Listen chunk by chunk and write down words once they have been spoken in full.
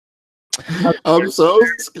I'm so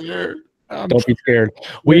scared. Don't be scared.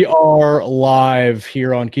 We are live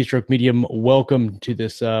here on Keystroke Medium. Welcome to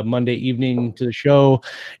this Monday evening to the show.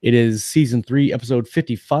 It is season 3, episode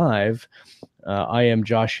 55. I am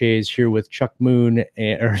Josh Hayes here with Chuck Moon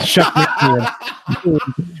or Chuck Moon.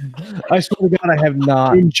 I swear to God, I have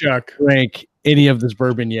not drank any of this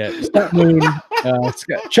bourbon yet. Scott Moon,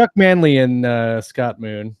 Chuck Manley, and Scott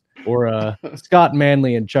Moon, or Scott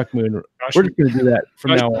Manley and Chuck Moon. We're just going to do that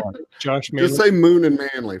from now on. Josh Manley. Just say Moon and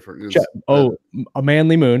Manley for a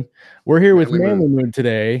Manly Moon. We're here with Manly Moon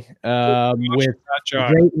today, with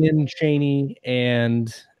Drayton, Chaney,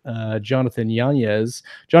 and Jonathan Yanez.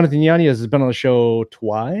 Jonathan Yanez has been on the show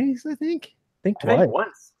twice, I think twice.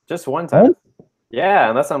 Once. Just one time. Huh? Yeah,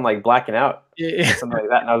 unless I'm like blacking out. Yeah. Something like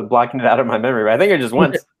that. And I was blocking it out of my memory, but I think it just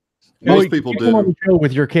once. Most people do. On the show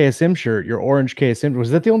with your KSM shirt, your orange KSM.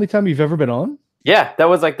 Was that the only time you've ever been on? Yeah, that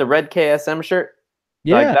was like the red KSM shirt.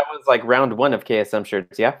 Yeah. Like, that was like round 1 of KSM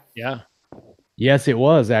shirts. Yeah. Yeah. Yes, it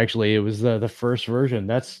was actually. It was the first version.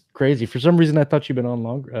 That's crazy. For some reason, I thought you'd been on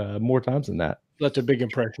more times than that. That's a big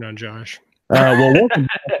impression on Josh. Well, welcome.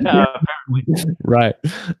 Right.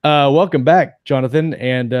 Welcome back, Jonathan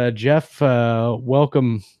and Jeff.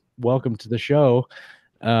 Welcome to the show.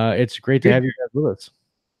 It's great to have you guys with us.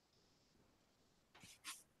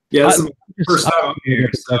 Yeah, this is the first time I'm here.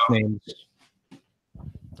 So.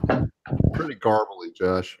 Pretty garbly,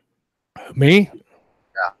 Josh. Me?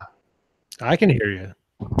 Yeah. I can hear you.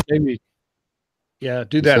 Maybe. Yeah,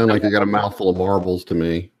 do You that. sound like you got a mouthful of marbles to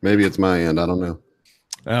me. Maybe it's my end. I don't know.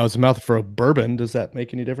 It's a mouth for a bourbon. Does that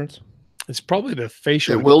make any difference? It's probably the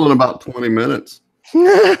facial. It will in about 20 minutes.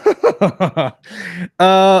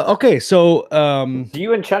 Okay, so do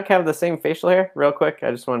you and Chuck have the same facial hair? Real quick,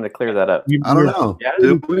 I just wanted to clear that up. I don't know. Yeah,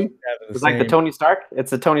 do we? It's like the Tony Stark.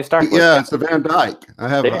 It's the Tony Stark. Yeah, it's the Van Dyke.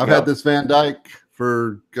 I've had this Van Dyke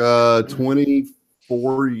for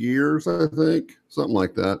 24 years, I think, something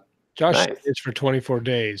like that. Josh, it's for 24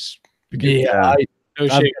 days. Yeah, no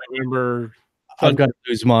shake. I remember. I've got to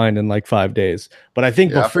lose mine in like 5 days, but I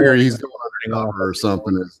think I figure he's going undercover or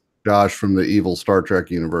something. As Josh from the evil Star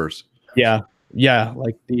Trek universe. Yeah,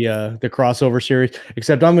 like the crossover series.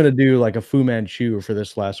 Except I'm going to do like a Fu Manchu for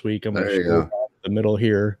this last week. I'm going to show the middle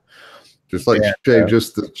here, just like shave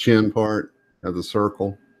just the chin part of the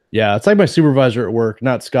circle. Yeah, it's like my supervisor at work,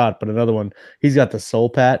 not Scott, but another one. He's got the soul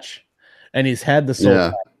patch, and he's had the soul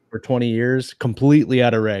patch for 20 years, completely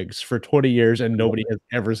out of regs for 20 years, and nobody has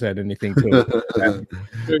ever said anything to him.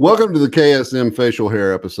 Welcome to the KSM facial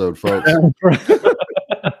hair episode, folks.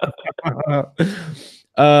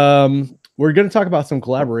 We're going to talk about some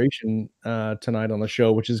collaboration tonight on the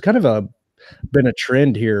show, which has kind of been a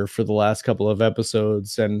trend here for the last couple of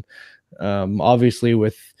episodes, and obviously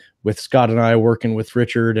with Scott and I working with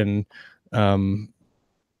Richard and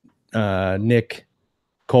Nick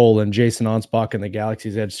Cole and Jason Onspach in the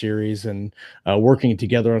Galaxy's Edge series, and working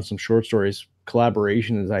together on some short stories.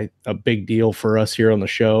 Collaboration is a big deal for us here on the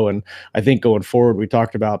show, and I think going forward, we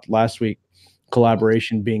talked about last week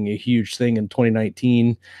collaboration being a huge thing in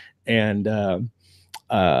 2019, and I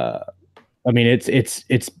mean it's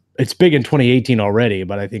big in 2018 already,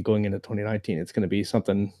 but I think going into 2019 it's going to be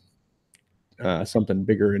something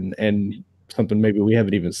bigger and something maybe we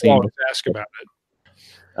haven't even seen. Ask about it.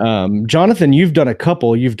 Jonathan, you've done a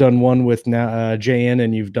couple. You've done one with JN,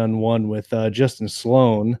 and you've done one with Justin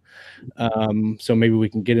Sloan. So maybe we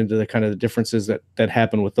can get into the kind of the differences that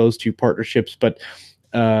happen with those two partnerships. But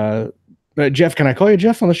Jeff, can I call you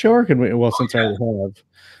Jeff on the show? Or can we? Well, since I already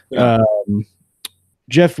have.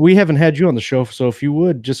 Jeff, we haven't had you on the show, so if you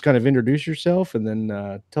would just kind of introduce yourself and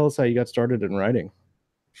then tell us how you got started in writing.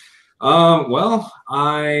 Well,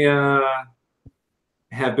 I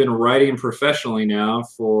have been writing professionally now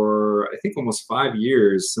for I think almost 5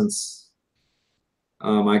 years since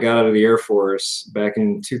I got out of the Air Force back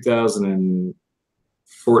in 2014.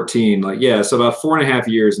 So about 4.5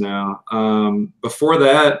 years now. Before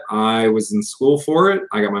that, I was in school for it.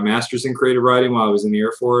 I got my master's in creative writing while I was in the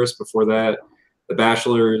Air Force. Before that, the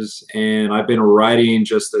bachelor's, and I've been writing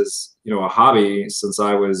just as a hobby since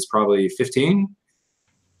I was probably 15.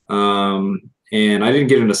 And I didn't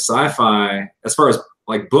get into sci-fi as far as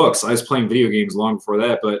like books. I was playing video games long before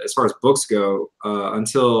that, but as far as books go,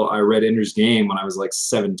 until I read Ender's Game when I was like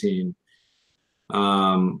 17.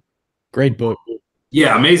 Great book.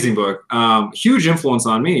 Yeah, amazing book. Huge influence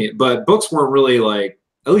on me, but books weren't really like,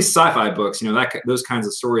 at least sci-fi books, those kinds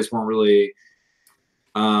of stories weren't really,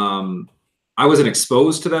 I wasn't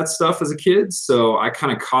exposed to that stuff as a kid, so I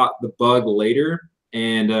kind of caught the bug later.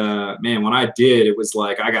 And man, when I did, it was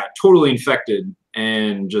like I got totally infected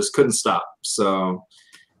and just couldn't stop. So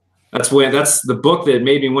that's the book that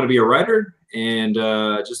made me want to be a writer, and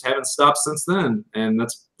just haven't stopped since then. And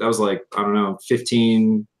that was like, I don't know,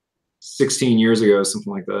 15, 16 years ago,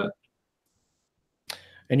 something like that.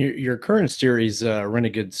 And your current series,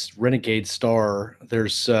 Renegade Star,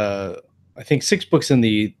 there's I think 6 books in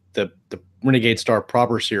the Renegade Star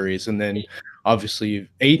proper series, and then obviously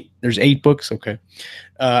there's 8 books. Okay.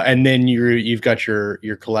 And then you've got your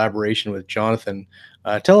collaboration with Jonathan.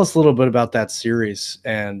 Tell us a little bit about that series.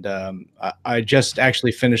 And I just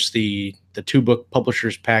actually finished the 2-book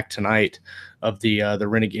publishers pack tonight of the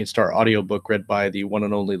Renegade Star audiobook read by the one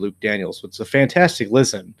and only Luke Daniels. It's a fantastic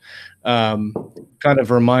listen. Kind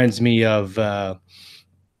of reminds me of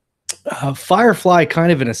Firefly,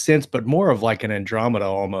 kind of in a sense, but more of like an Andromeda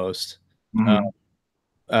almost.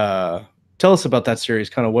 Mm-hmm. Tell us about that series,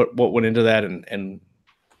 kind of what went into that and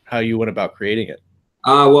how you went about creating it.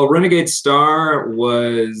 Well, Renegade Star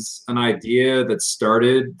was an idea that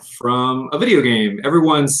started from a video game.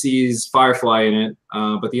 Everyone sees Firefly in it,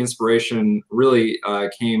 but the inspiration really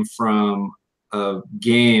came from a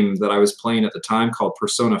game that I was playing at the time called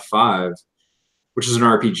Persona 5, which is an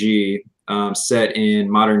RPG set in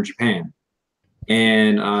modern Japan.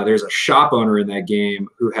 And there's a shop owner in that game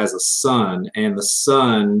who has a son, and the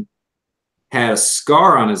son had a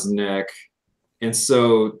scar on his neck. And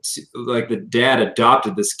so, like, the dad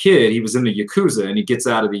adopted this kid. He was in the Yakuza, and he gets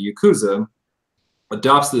out of the Yakuza,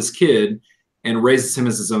 adopts this kid, and raises him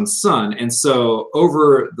as his own son. And so,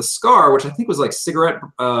 over the scar, which I think was like cigarette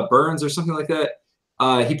burns or something like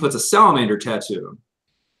that, he puts a salamander tattoo.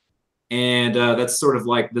 And that's sort of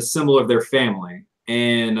like the symbol of their family.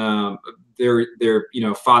 And their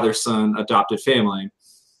father, son, adopted family.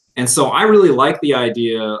 And so I really like the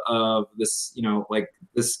idea of this, like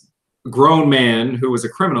this grown man who was a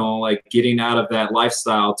criminal, like getting out of that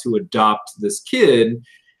lifestyle to adopt this kid.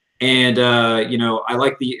 And, I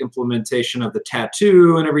like the implementation of the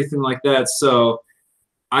tattoo and everything like that. So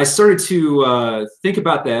I started to think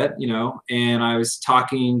about that, and I was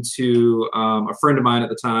talking to a friend of mine at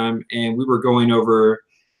the time, and we were going over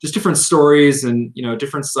just different stories and,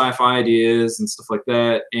 different sci-fi ideas and stuff like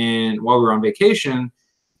that. And while we were on vacation,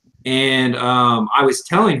 and I was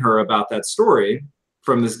telling her about that story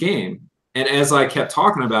from this game. And as I kept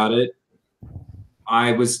talking about it,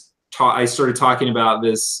 I started talking about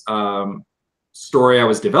this story I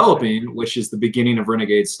was developing, which is the beginning of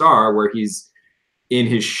Renegade Star, where he's in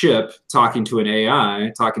his ship talking to an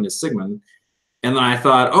AI, talking to Sigmund. And then I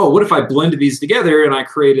thought, oh, what if I blended these together and I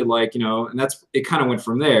created and it kind of went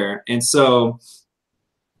from there. And so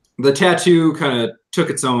the tattoo kind of took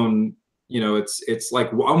its own, it's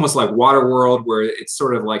like almost like Waterworld, where it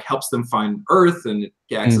sort of like helps them find Earth, and it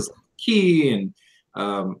acts as a key, and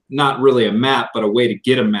not really a map, but a way to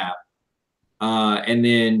get a map. And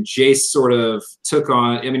then Jace sort of took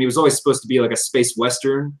on, he was always supposed to be like a space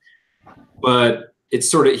Western, but he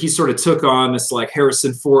sort of took on this like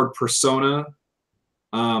Harrison Ford persona,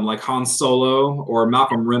 like Han Solo or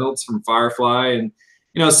Malcolm Reynolds from Firefly. And,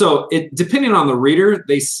 so depending on the reader,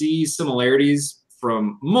 they see similarities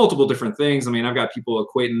from multiple different things. I've got people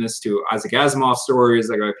equating this to Isaac Asimov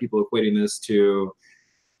stories. I got people equating this to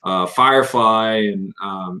Firefly and,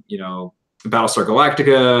 Battlestar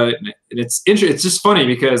Galactica. And it's just funny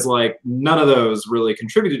because like none of those really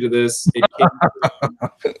contributed to this.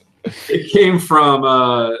 It came from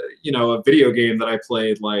a video game that I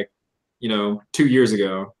played 2 years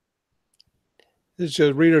ago. It's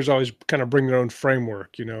just readers always kind of bring their own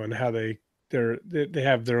framework, and how they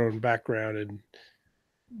have their own background and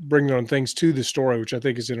bring their own things to the story, which I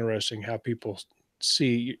think is interesting, how people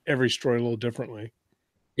see every story a little differently.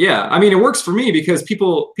 Yeah, it works for me because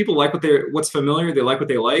people like what's familiar. They like what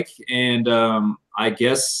they like, and I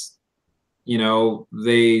guess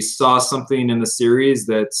they saw something in the series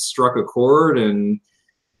that struck a chord, and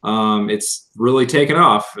it's really taken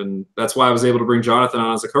off. And that's why I was able to bring Jonathan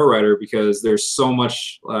on as a co-writer, because there's so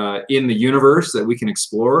much in the universe that we can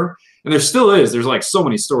explore, and there still is. There's like so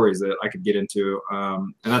many stories that I could get into,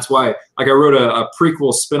 and that's why like I wrote a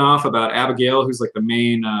prequel spinoff about Abigail, who's like the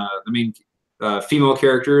main female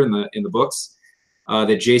character in the books that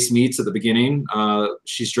Jace meets at the beginning.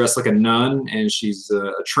 She's dressed like a nun, and she's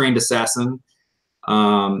a trained assassin.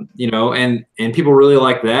 And people really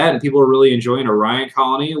like that, and people are really enjoying Orion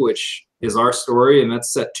Colony, which is our story, and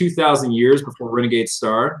that's set 2,000 years before Renegade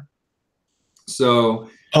Star. So,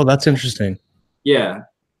 oh, that's interesting. Yeah,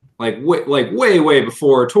 like way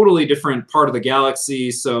before, totally different part of the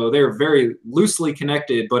galaxy. So they're very loosely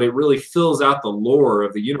connected, but it really fills out the lore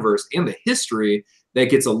of the universe and the history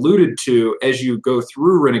that gets alluded to as you go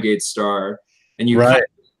through Renegade Star, and you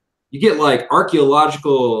get like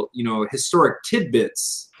archaeological, historic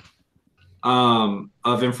tidbits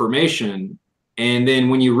of information. And then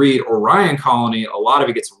when you read Orion Colony, a lot of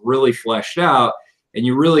it gets really fleshed out, and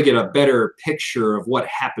you really get a better picture of what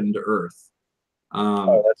happened to Earth.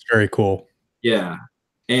 Oh, that's very cool. Yeah.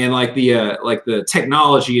 And like the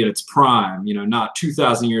technology at its prime, you know, not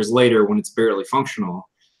 2,000 years later when it's barely functional.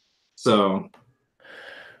 So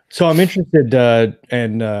I'm interested,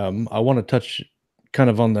 and I want to touch kind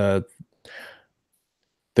of on the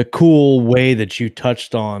cool way that you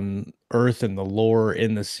touched on Earth and the lore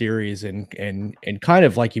in the series, and kind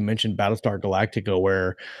of like you mentioned Battlestar Galactica,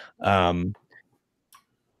 where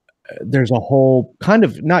there's a whole kind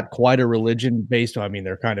of not quite a religion based on, I mean,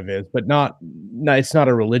 there kind of is, but not it's not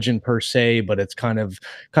a religion per se, but it's kind of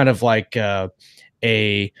like a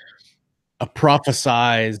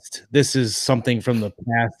prophesized, this is something from the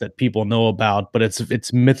past that people know about, but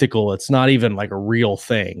it's mythical. It's not even like a real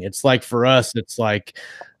thing. It's like, for us, it's like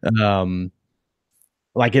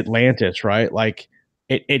Atlantis, right? Like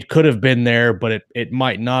it could have been there, but it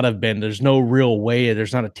might not have been. There's no real way,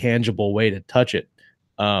 there's not a tangible way to touch it.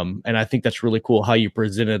 And I think that's really cool how you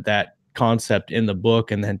presented that concept in the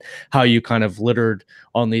book, and then how you kind of littered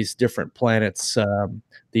on these different planets,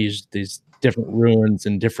 these different ruins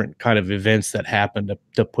and different kind of events that happen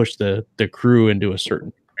to push the crew into a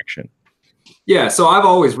certain direction. Yeah, so I've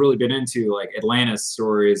always really been into like Atlantis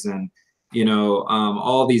stories, and you know,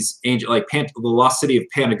 all these ancient, like the lost city of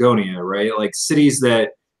Patagonia, right? Like cities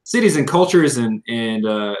and cultures and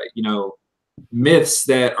you know, myths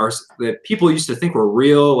that people used to think were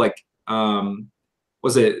real. Like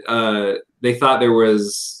was it they thought there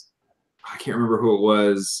was, I can't remember who it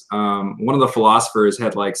was, one of the philosophers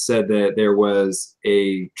had like said that there was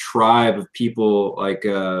a tribe of people like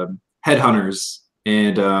headhunters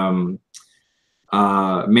and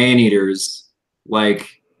man-eaters,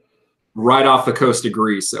 like right off the coast of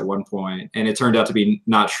Greece at one point, and it turned out to be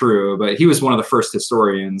not true, but he was one of the first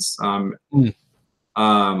historians.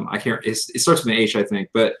 I can't, it starts with an H, I think,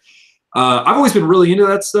 but I've always been really into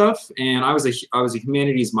that stuff, and I was a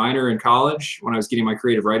humanities minor in college when I was getting my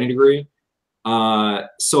creative writing degree.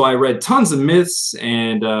 So I read tons of myths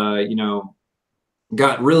and you know,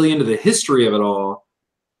 got really into the history of it all.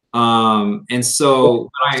 And so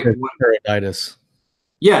Paradise.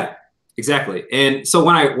 Yeah, exactly. And so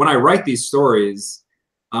when I write these stories,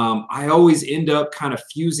 I always end up kind of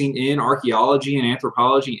fusing in archaeology and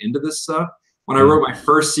anthropology into this stuff. When I wrote my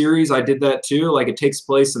first series, I did that too. Like, it takes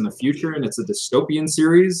place in the future, and it's a dystopian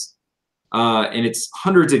series. And it's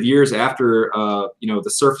hundreds of years after, you know,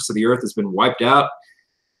 the surface of the Earth has been wiped out.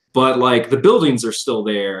 But like the buildings are still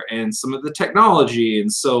there, and some of the technology,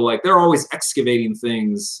 and so like they're always excavating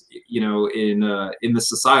things, you know, in the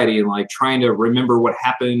society, and like trying to remember what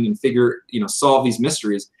happened and figure, you know, solve these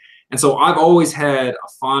mysteries. And so I've always had a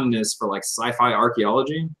fondness for like sci-fi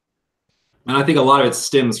archaeology, and I think a lot of it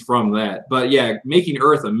stems from that. But yeah, making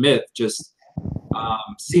Earth a myth just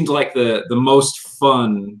seems like the most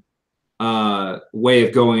fun way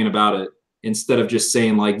of going about it, instead of just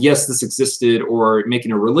saying like, yes, this existed, or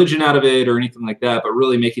making a religion out of it or anything like that, but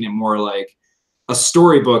really making it more like a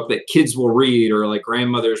storybook that kids will read, or like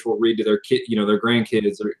grandmothers will read to their kid, you know, their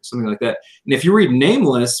grandkids or something like that. And if you read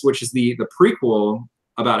Nameless, which is the prequel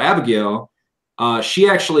about Abigail, she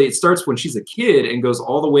actually, it starts when she's a kid and goes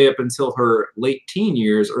all the way up until her late teen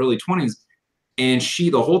years, early 20s. And she,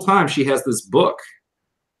 the whole time, she has this book,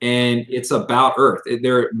 and it's about Earth.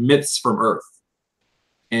 They're myths from Earth.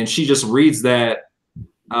 And she just reads that,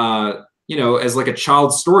 you know, as like a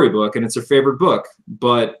child's storybook, and it's her favorite book.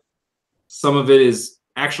 But some of it is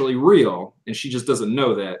actually real, and she just doesn't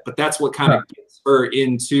know that. But that's what kind of gets her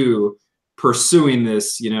into pursuing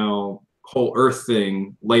this, you know, whole Earth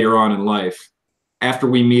thing later on in life, after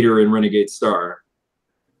we meet her in Renegade Star.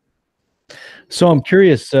 So I'm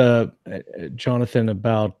curious, Jonathan,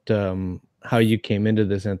 about how you came into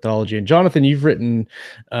this anthology. And Jonathan, you've written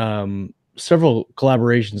several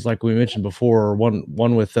collaborations, like we mentioned before.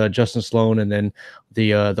 One with Justin Sloan, and then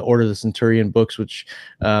the Order of the Centurion books, which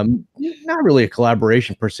not really a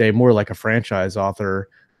collaboration per se, more like a franchise author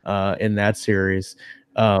in that series.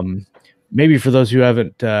 Maybe for those who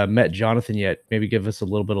haven't met Jonathan yet, maybe give us a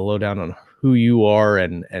little bit of lowdown on who you are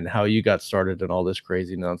and how you got started in all this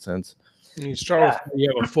crazy nonsense. You start with, you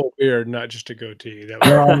have a full beard, not just a goatee. That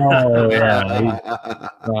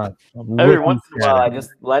Every once in a while, I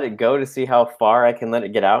just let it go to see how far I can let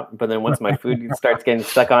it get out. But then once my food starts getting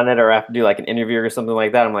stuck on it, or I have to do like an interview or something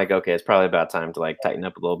like that, I'm like, okay, it's probably about time to like tighten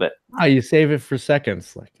up a little bit. Oh, you save it for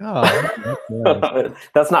seconds. Like, oh, that's,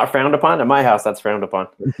 that's not frowned upon. At my house, that's frowned upon.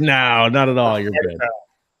 No, not at all. You're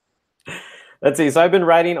good. Let's see. So I've been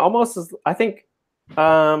writing almost, I think,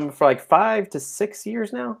 For like 5 to 6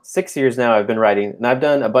 years now. 6 years now I've been writing, and I've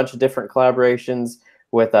done a bunch of different collaborations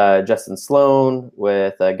with Justin Sloan,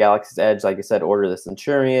 with Galaxy's Edge, like I said, Order the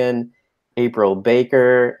Centurion, April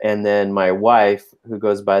Baker, and then my wife, who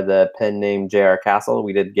goes by the pen name J.R. Castle.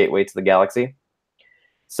 We did Gateway to the Galaxy.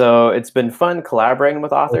 So it's been fun collaborating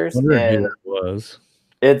with authors, and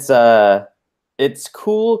it's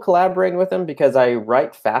cool collaborating with them because I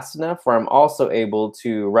write fast enough where I'm also able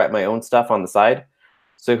to write my own stuff on the side.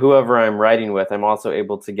 So whoever I'm writing with, I'm also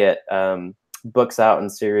able to get books out in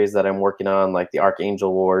series that I'm working on, like the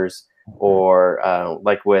Archangel Wars, or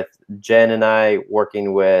like with Jen and I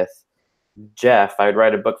working with Jeff. I'd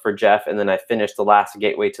write a book for Jeff, and then I finish the last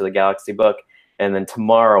Gateway to the Galaxy book, and then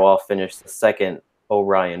tomorrow I'll finish the second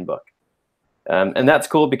Orion book. And that's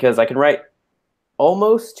cool because I can write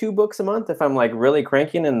almost 2 books a month if I'm like really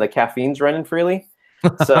cranking and the caffeine's running freely.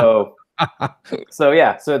 So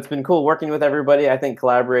yeah, so it's been cool working with everybody. I think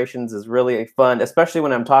collaborations is really fun, especially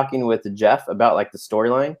when I'm talking with Jeff about like the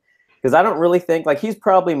storyline, because I don't really think, like, he's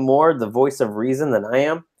probably more the voice of reason than I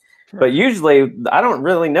am. But usually I don't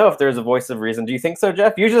really know if there's a voice of reason. Do you think so,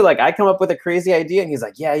 Jeff? Usually, like, I come up with a crazy idea and he's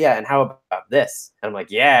like, yeah, and how about this? And I'm like,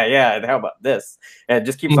 yeah, and how about this? And it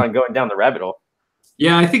just keeps on going down the rabbit hole.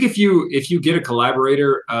 Yeah, I think if you get a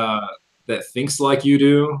collaborator that thinks like you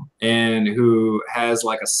do and who has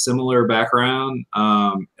like a similar background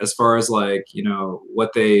as far as like, you know,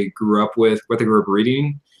 what they grew up with, what they grew up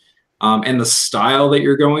reading, and the style that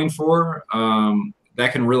you're going for,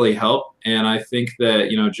 that can really help. And I think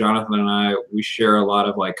that, you know, Jonathan and I, we share a lot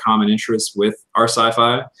of like common interests with our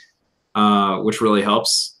sci-fi, which really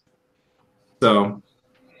helps. So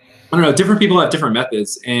I don't know, different people have different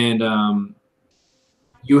methods, and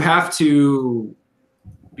you have to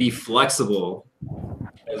be flexible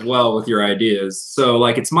as well with your ideas. So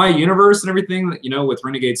like, it's my universe and everything, you know, with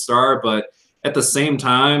Renegade Star, but at the same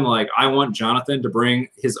time, like, I want Jonathan to bring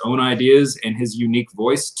his own ideas and his unique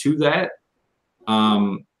voice to that.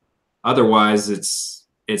 Otherwise it's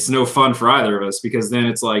no fun for either of us, because then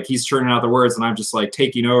it's like he's churning out the words and I'm just like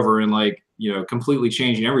taking over and like, you know, completely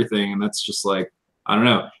changing everything. And that's just like, I don't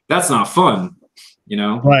know, that's not fun, you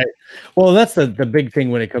know? Right. Well, that's the big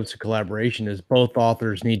thing when it comes to collaboration is both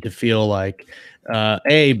authors need to feel like,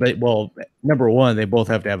 number one, they both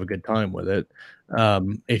have to have a good time with it.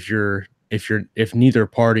 If neither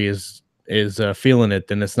party is feeling it,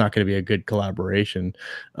 then it's not going to be a good collaboration.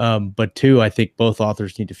 But two, I think both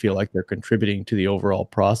authors need to feel like they're contributing to the overall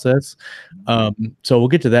process. So we'll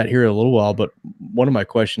get to that here in a little while. But one of my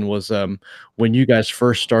questions was, when you guys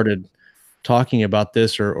first started talking about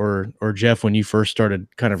this, or Jeff, when you first started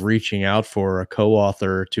kind of reaching out for a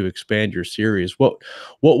co-author to expand your series, what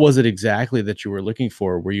was it exactly that you were looking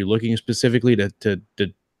for? Were you looking specifically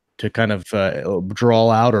to kind of draw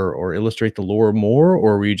out or illustrate the lore more,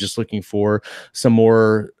 or were you just looking for some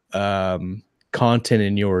more content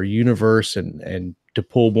in your universe and to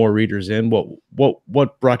pull more readers in?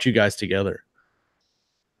 What brought you guys together?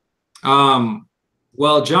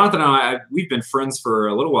 Well, Jonathan and I, we've been friends for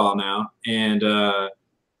a little while now, and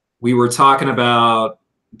we were talking about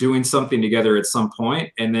doing something together at some point,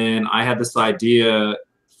 and then I had this idea,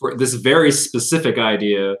 for this very specific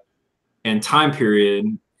idea and time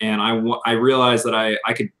period, and I realized that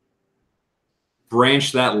I could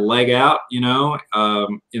branch that leg out, you know,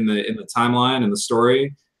 in the timeline and the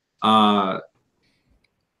story, but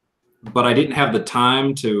I didn't have the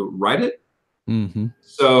time to write it. Mm-hmm.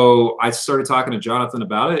 So I started talking to Jonathan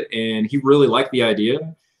about it, and he really liked the idea.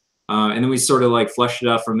 And then we sort of like fleshed it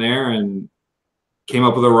out from there and came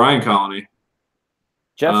up with Orion Colony.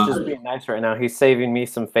 Jeff's just being nice right now. He's saving me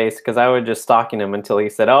some face because I was just stalking him until he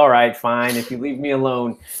said, all right, fine. If you leave me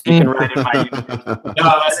alone, you can write in my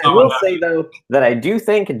universe. I will say, though, that I do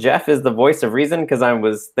think Jeff is the voice of reason, because I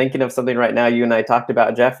was thinking of something right now. You and I talked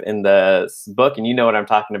about Jeff in the book, and you know what I'm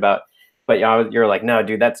talking about. But you're like, no,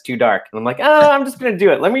 dude, that's too dark. And I'm like, I'm just going to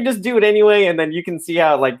do it. Let me just do it anyway. And then you can see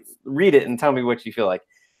how, like, read it and tell me what you feel like.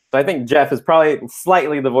 So I think Jeff is probably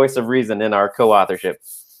slightly the voice of reason in our co-authorship.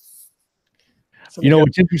 You know,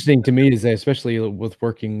 what's interesting to me is that, especially with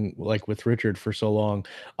working like with Richard for so long,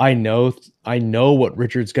 I know what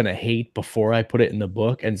Richard's going to hate before I put it in the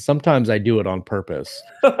book. And sometimes I do it on purpose.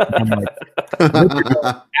 I'm like,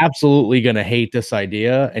 Richard's absolutely going to hate this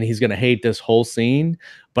idea, and he's going to hate this whole scene,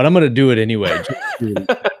 but I'm going to do it anyway.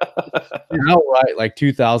 I'll write like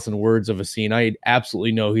 2,000 words of a scene. I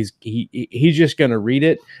absolutely know he's just going to read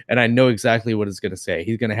it, and I know exactly what it's going to say.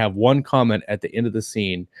 He's going to have one comment at the end of the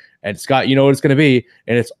scene, and Scott, you know what it's going to be,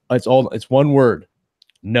 and it's one word,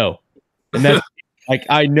 no. And that's like,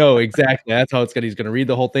 I know exactly that's how it's going to. He's going to read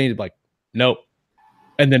the whole thing. He's like, nope.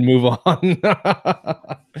 and then move on.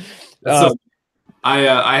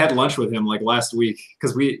 I had lunch with him like last week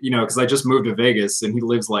because I just moved to Vegas and he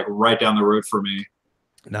lives like right down the road from me.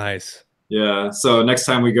 Nice. Yeah. So next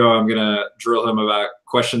time we go, I'm gonna drill him about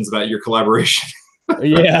questions about your collaboration.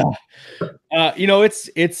 Yeah.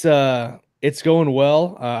 It's going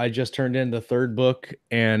well. I just turned in the 3rd book,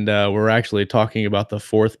 and we're actually talking about the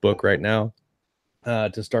 4th book right now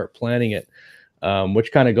to start planning it,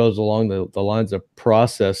 which kind of goes along the lines of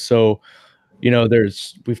process. So,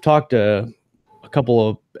 we've talked a couple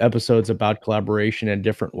of episodes about collaboration and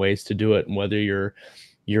different ways to do it, and whether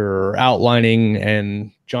you're outlining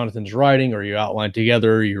and Jonathan's writing, or you outline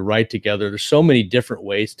together, or you write together. There's so many different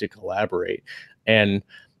ways to collaborate, and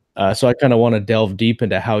so I kind of want to delve deep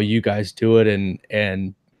into how you guys do it,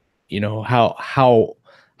 and how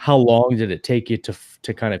long did it take you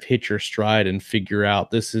to kind of hit your stride and figure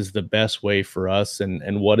out this is the best way for us,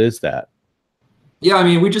 and what is that? Yeah, I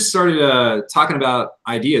mean, we just started talking about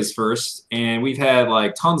ideas first, and we've had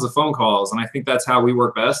like tons of phone calls, and I think that's how we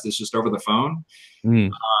work best, is just over the phone.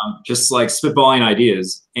 Just like spitballing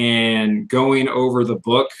ideas and going over the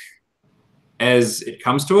book as it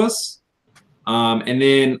comes to us. And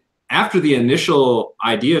then after the initial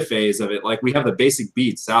idea phase of it, like we have the basic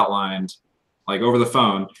beats outlined like over the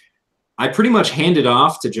phone, I pretty much hand it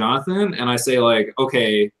off to Jonathan and I say like,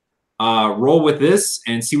 okay, roll with this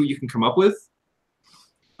and see what you can come up with.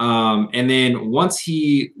 And then once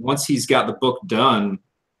he's got the book done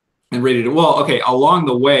and ready to, along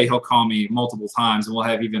the way, he'll call me multiple times and we'll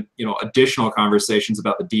have even, additional conversations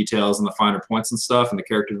about the details and the finer points and stuff and the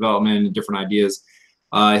character development and different ideas.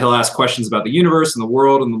 He'll ask questions about the universe and the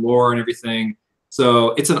world and the lore and everything.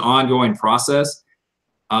 So it's an ongoing process.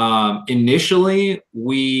 Initially,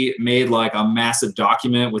 we made like a massive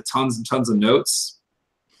document with tons and tons of notes.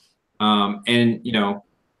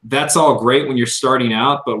 That's all great when you're starting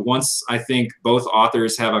out, but once I think both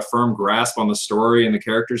authors have a firm grasp on the story and the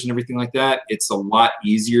characters and everything like that, it's a lot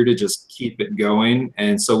easier to just keep it going.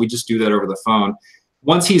 And so we just do that over the phone.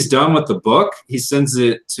 Once he's done with the book, he sends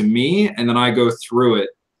it to me, and then I go through it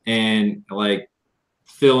and like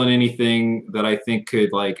fill in anything that I think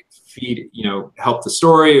could like feed, help the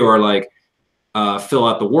story, or like fill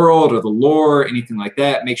out the world or the lore, anything like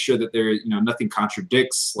that. Make sure that there, nothing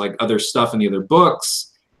contradicts like other stuff in the other books.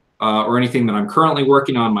 Or anything that I'm currently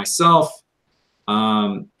working on myself.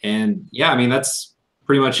 And yeah, I mean, that's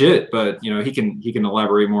pretty much it, but he can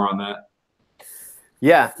elaborate more on that.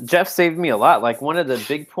 Yeah, Jeff saved me a lot. Like one of the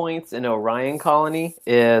big points in Orion Colony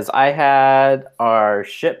is I had our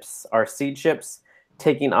seed ships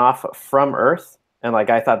taking off from Earth. And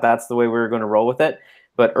like, I thought that's the way we were going to roll with it.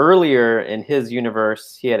 But earlier in his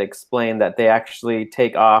universe, he had explained that they actually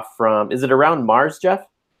take off from, is it around Mars, Jeff?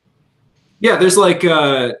 Yeah, there's like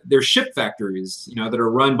there's ship factories, that are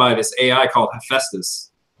run by this AI called Hephaestus,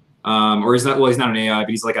 or he's not an AI, but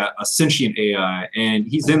he's like a sentient AI, and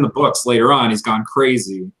he's in the books later on. He's gone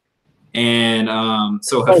crazy, and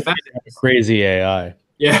so Hephaestus, crazy AI.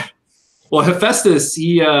 Yeah, well, Hephaestus,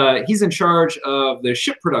 he's in charge of the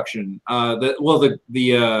ship production,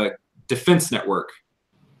 the defense network,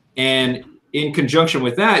 and in conjunction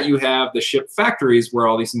with that, you have the ship factories where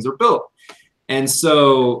all these things are built. And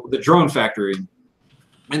so the drone factory.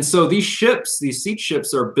 And so these seed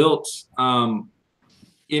ships are built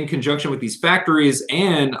in conjunction with these factories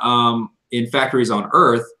and in factories on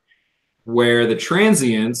Earth where the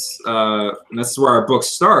transients, and this is where our book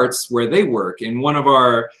starts, where they work. And one of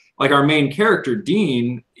our main character,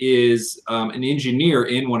 Dean, is an engineer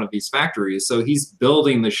in one of these factories. So he's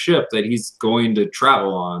building the ship that he's going to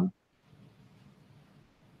travel on.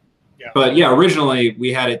 But yeah, originally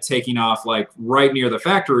we had it taking off like right near the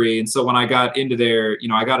factory. And so when I got into there,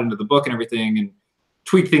 I got into the book and everything and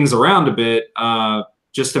tweaked things around a bit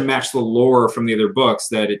just to match the lore from the other books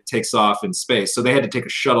that it takes off in space. So they had to take a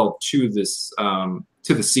shuttle to this, to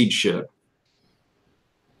the seed ship.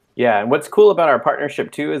 Yeah, and what's cool about our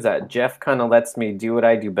partnership too is that Jeff kind of lets me do what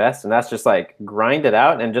I do best, and that's just like grind it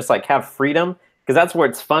out and just like have freedom, because that's where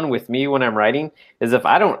it's fun with me when I'm writing, is if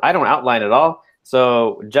I don't outline at all.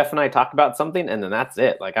 So Jeff and I talk about something and then that's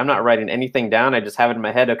it. Like I'm not writing anything down. I just have it in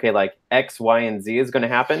my head. Okay, like X, Y, and Z is going to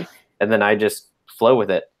happen. And then I just flow with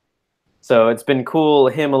it. So it's been cool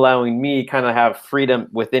him allowing me kind of have freedom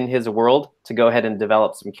within his world to go ahead and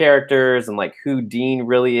develop some characters and like who Dean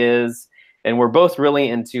really is. And we're both really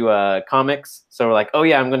into comics. So we're like, oh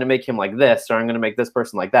yeah, I'm going to make him like this, or I'm going to make this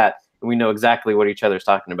person like that. And we know exactly what each other's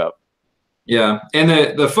talking about. Yeah,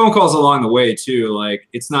 and the phone calls along the way too, like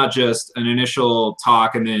it's not just an initial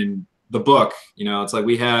talk and then the book, it's like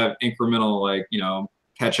we have incremental like,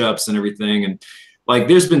 catch-ups and everything. And like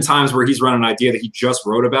there's been times where he's run an idea that he just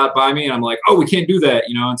wrote about by me, and I'm like, oh, we can't do that,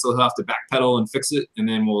 you know, and so he'll have to backpedal and fix it, and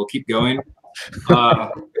then we'll keep going.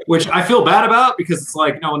 Which I feel bad about, because it's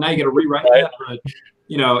like, no, now you got to rewrite that. But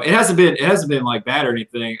you know, it hasn't been like bad or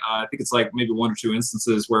anything. I think it's like maybe 1 or 2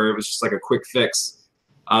 instances where it was just like a quick fix.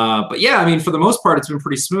 But yeah, I mean, for the most part, it's been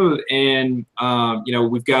pretty smooth. And you know,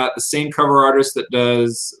 we've got the same cover artist that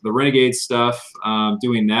does the Renegade stuff,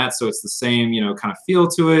 doing that, so it's the same, you know, kind of feel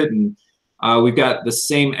to it. And we've got the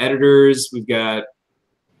same editors. We've got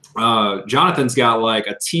Jonathan's got like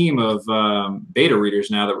a team of beta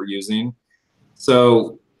readers now that we're using.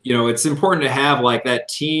 So, you know, it's important to have like that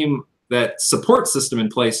team, that support system in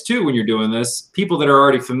place too when you're doing this. People that are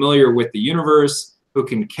already familiar with the universe, who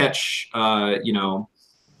can catch, you know,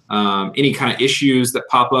 any kind of issues that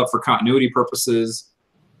pop up for continuity purposes.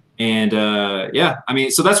 And yeah, I mean,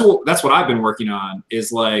 so that's what I've been working on,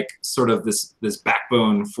 is like sort of this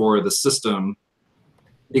backbone for the system,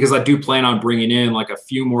 because I do plan on bringing in like a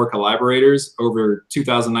few more collaborators over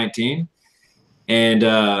 2019. And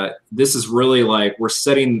this is really like we're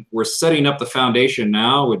setting up the foundation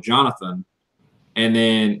now with Jonathan, and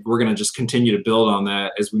then we're gonna just continue to build on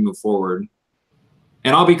that as we move forward.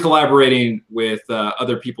 And I'll be collaborating with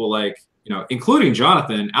other people, like, you know, including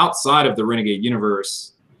Jonathan, outside of the Renegade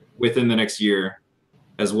universe within the next year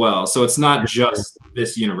as well. So it's not just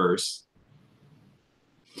this universe.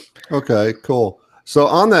 Okay, cool. So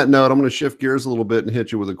on that note, I'm going to shift gears a little bit and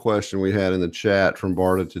hit you with a question we had in the chat from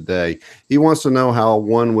Barta today. He wants to know how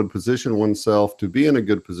one would position oneself to be in a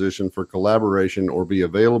good position for collaboration, or be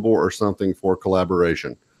available or something for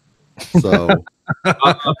collaboration. So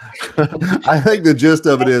I think the gist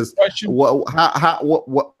of it is,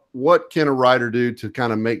 what can a writer do to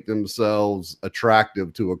kind of make themselves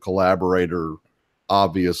attractive to a collaborator,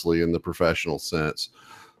 obviously in the professional sense?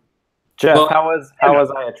 Jeff, well, how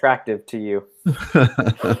was I attractive to you?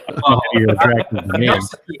 You're attractive to me.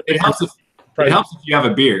 It helps if you have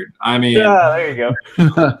a beard. I mean, yeah, there you go.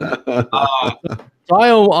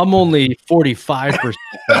 So I'm only 45%.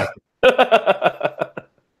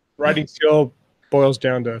 Writing skill boils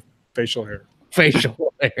down to facial hair.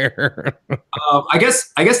 Facial hair. I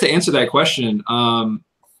guess to answer that question,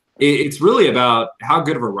 it's really about how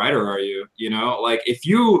good of a writer are you. You know, like if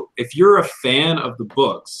you're a fan of the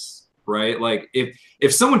books, right? Like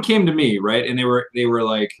if someone came to me, right, and they were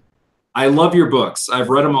like, I love your books, I've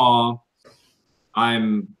read them all,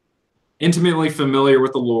 I'm intimately familiar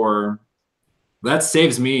with the lore, that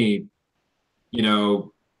saves me, you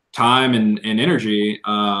know, time and energy.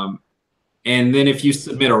 And then if you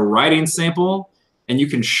submit a writing sample and you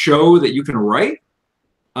can show that you can write,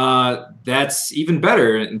 that's even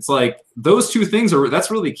better. It's like those two things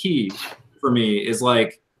that's really key for me, is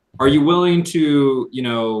like, are you willing to, you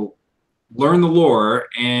know, learn the lore,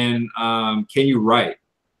 and can you write?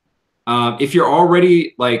 If you're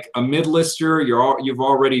already like a mid-lister, you've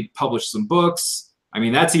already published some books, I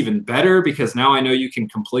mean, that's even better, because now I know you can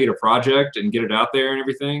complete a project and get it out there and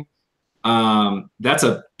everything. That's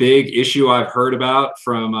a big issue I've heard about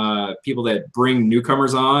from people that bring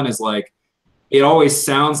newcomers on, is like, it always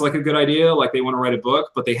sounds like a good idea, like they want to write a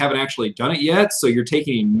book, but they haven't actually done it yet. So you're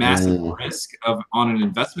taking a massive risk on an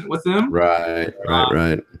investment with them. Right.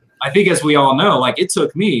 I think, as we all know, like it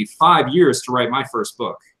took me 5 years to write my first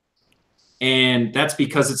book. And that's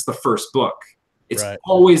because it's the first book. It's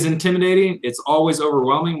always intimidating. It's always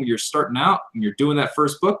overwhelming when you're starting out and you're doing that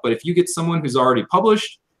first book. But if you get someone who's already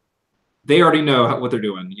published, they already know what they're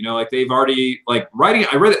doing. You know, like they've already, like writing.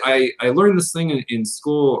 I learned this thing in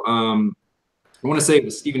school. I want to say it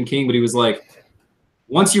was Stephen King, but he was like,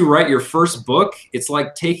 once you write your first book, it's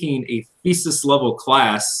like taking a thesis level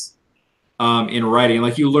class in writing.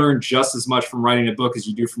 Like you learn just as much from writing a book as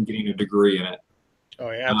you do from getting a degree in it.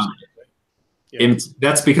 Oh yeah, absolutely. And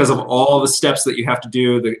that's because of all the steps that you have to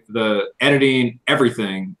do, the editing,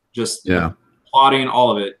 everything, just plotting,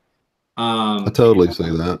 all of it. I totally see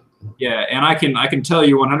that. Yeah, and I can tell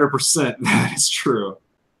you 100% that is true.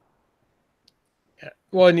 Yeah.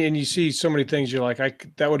 Well, and you see so many things. You're like,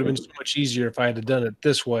 that would have been so much easier if I had done it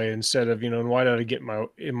this way instead of, you know, and why did I get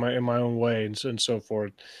in my own way and so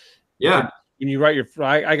forth. Yeah. When you write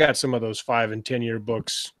I got some of those 5 and 10 year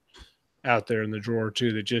books out there in the drawer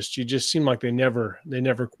too, that you just seem like they never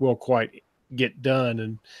will quite get done.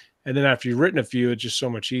 And then after you've written a few, it's just so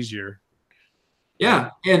much easier.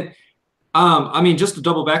 Yeah. And I mean, just to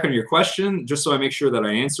double back on your question, just so I make sure that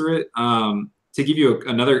I answer it, to give you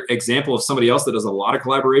another example of somebody else that does a lot of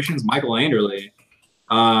collaborations, Michael Anderley.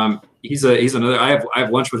 He's another. I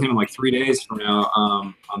have lunch with him in like 3 days from now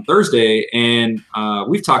on Thursday, and I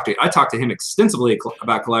talked to him extensively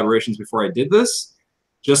about collaborations before I did this,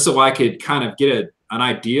 just so I could kind of get an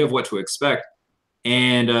idea of what to expect.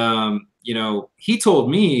 And you know, he told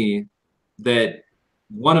me that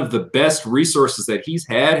one of the best resources that he's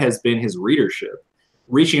had has been his readership,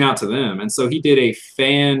 reaching out to them. And so he did a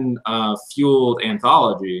fan fueled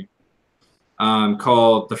anthology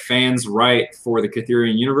called The Fans Write for the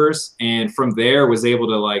Catherian Universe. And from there was able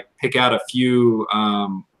to like pick out a few,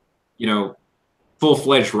 you know,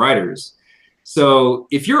 full-fledged writers. So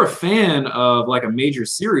if you're a fan of like a major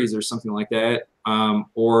series or something like that,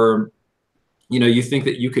 or, you know, you think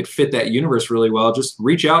that you could fit that universe really well, just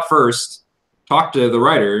reach out first, talk to the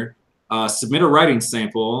writer, submit a writing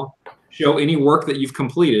sample, show any work that you've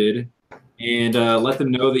completed, and let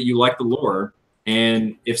them know that you like the lore.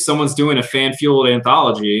 And if someone's doing a fan-fueled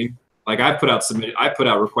anthology, like I put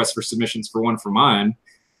out requests for submissions for one for mine,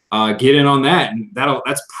 get in on that, and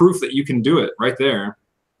that's proof that you can do it right there.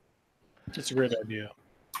 That's a great idea.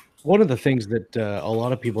 One of the things that a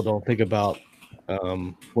lot of people don't think about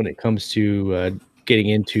when it comes to getting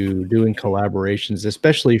into doing collaborations,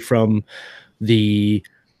 especially from the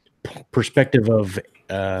perspective of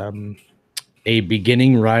a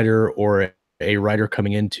beginning writer or a writer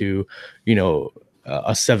coming into, you know,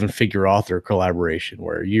 a 7-figure author collaboration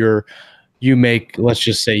where you make, let's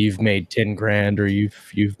just say you've made 10 grand or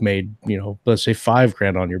you've made, you know, let's say 5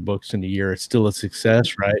 grand on your books in a year. It's still a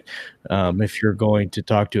success, right? If you're going to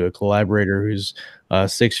talk to a collaborator who's a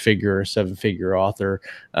 6-figure or 7-figure author,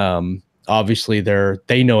 obviously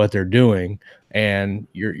they know what they're doing, and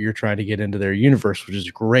you're trying to get into their universe, which is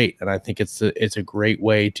great. And I think it's a great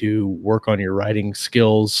way to work on your writing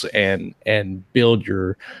skills and build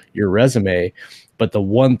your resume. But the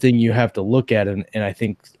one thing you have to look at, and I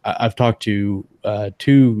think I've talked to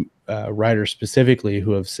 2 writers specifically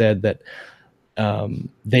who have said that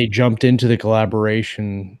they jumped into the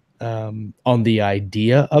collaboration on the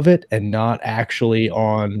idea of it and not actually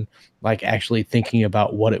on like actually thinking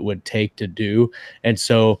about what it would take to do. And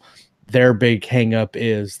so their big hang up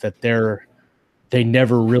is that they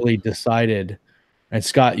never really decided. And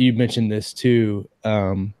Scott, you mentioned this too.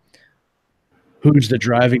 Who's the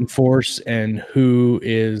driving force and who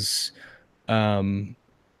is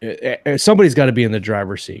somebody's got to be in the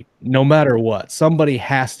driver's seat no matter what. Somebody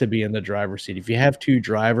has to be in the driver's seat. If you have 2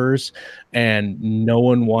 drivers and no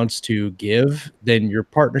one wants to give, then your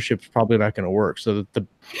partnership's probably not going to work. So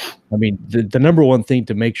the number one thing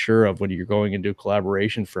to make sure of when you're going into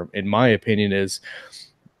collaboration, in my opinion, is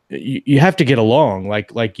you have to get along.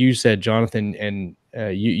 Like you said, Jonathan, and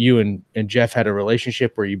you and Jeff had a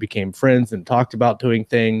relationship where you became friends and talked about doing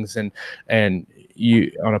things, and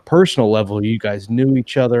you, on a personal level, you guys knew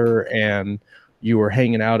each other and you were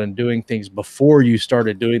hanging out and doing things before you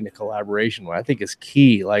started doing the collaboration, what I think is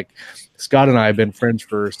key. Like Scott and I have been friends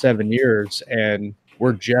for 7 years, and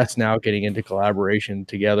we're just now getting into collaboration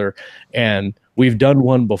together. And we've done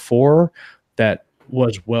one before that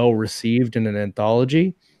was well received in an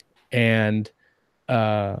anthology. And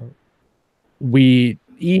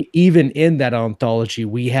even in that anthology,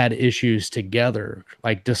 we had issues together,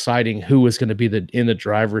 like deciding who was going to be in the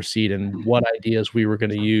driver's seat and what ideas we were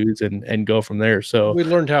going to use and go from there. So we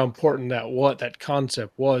learned how important that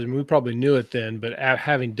concept was. I mean, we probably knew it then, but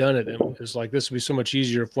having done it, it was like, this would be so much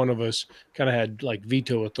easier if one of us kind of had like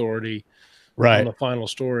veto authority on the final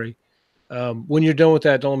story. When you're done with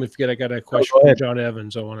that, don't let me forget, I got a question from John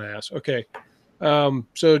Evans I want to ask. Okay.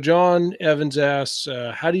 So John Evans asks,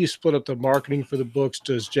 how do you split up the marketing for the books?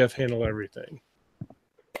 Does Jeff handle everything?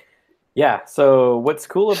 Yeah, so what's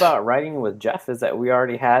cool about writing with Jeff is that we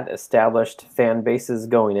already had established fan bases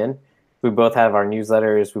going in. We both have our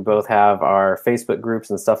newsletters, we both have our Facebook groups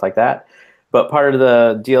and stuff like that. But part of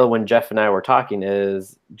the deal when Jeff and I were talking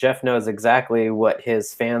is Jeff knows exactly what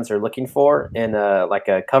his fans are looking for in like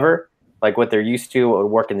a cover, like what they're used to, what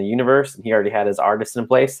would work in the universe. And he already had his artists in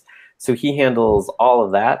place. So he handles all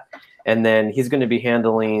of that. And then he's going to be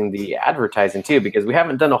handling the advertising too, because we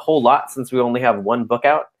haven't done a whole lot since we only have 1 book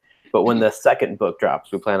out. But when the 2nd book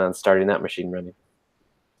drops, we plan on starting that machine running.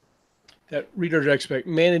 That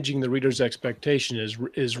managing the reader's expectation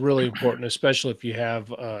is really important, especially if you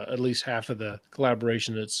have at least half of the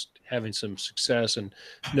collaboration that's having some success and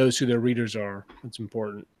knows who their readers are. It's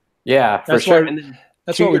important. Yeah, for sure.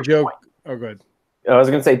 That's why we joke. Oh, go ahead. I was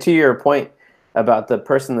going to say, to your point about the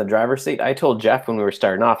person in the driver's seat, I told Jeff when we were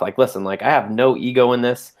starting off, like, listen, like I have no ego in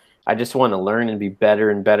this. I just want to learn and be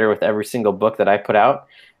better and better with every single book that I put out.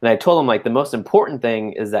 And I told him, like, the most important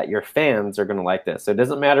thing is that your fans are going to like this. So it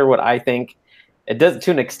doesn't matter what I think. It does,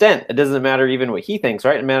 to an extent, it doesn't matter even what he thinks,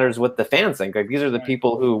 right? It matters what the fans think. Like, these are the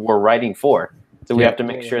people who we're writing for. So we have to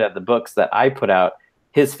make sure that the books that I put out,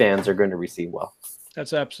 his fans are going to receive well.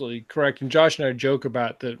 That's absolutely correct. And Josh and I joke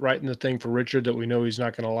about that, writing the thing for Richard that we know he's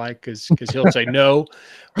not going to like because he'll say no.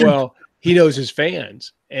 Well, he knows his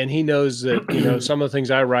fans, and he knows that, you know, some of the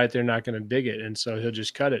things I write, they're not going to dig it, and so he'll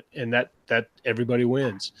just cut it, and that everybody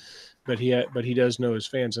wins. But he does know his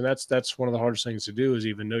fans, and that's one of the hardest things to do, is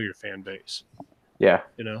even know your fan base. Yeah,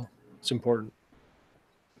 You know, it's important.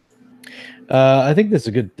 I think this is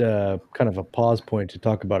a good kind of a pause point to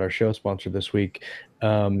talk about our show sponsor this week.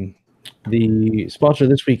 The sponsor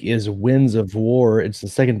this week is Winds of War. It's the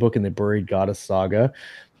second book in the Buried Goddess saga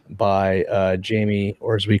by Jamie,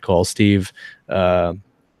 or as we call Steve,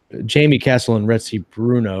 Jamie Castle and Retzi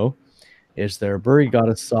Bruno. Is their Buried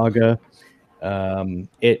Goddess saga.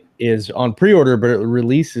 It is on pre-order, but it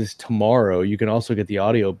releases tomorrow. You can also get the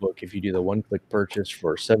audiobook if you do the one-click purchase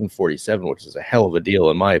for $7.47, which is a hell of a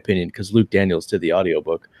deal in my opinion, because Luke Daniels did the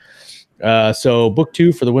audiobook. So book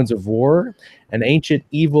 2 for the Winds of War. An ancient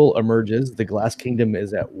evil emerges. The Glass Kingdom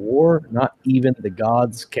is at war. Not even the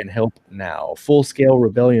gods can help now. Full-scale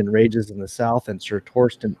rebellion rages in the south, and Sir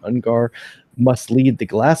Torsten Ungar must lead the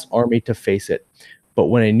Glass army to face it. But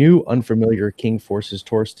when a new, unfamiliar king forces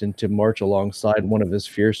Torsten to march alongside one of his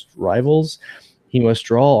fierce rivals, he must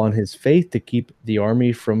draw on his faith to keep the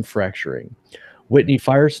army from fracturing. Whitney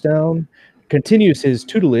Firestone continues his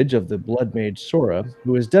tutelage of the blood mage Sora,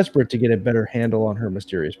 who is desperate to get a better handle on her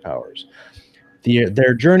mysterious powers.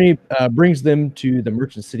 Their journey brings them to the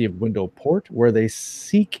merchant city of Window Port, where they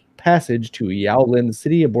seek passage to Yowlin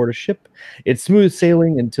City aboard a ship. It's smooth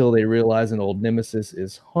sailing until they realize an old nemesis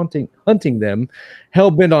is hunting them,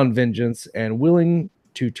 hell-bent on vengeance and willing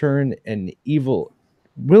to turn to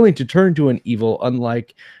an evil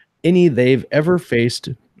unlike any they've ever faced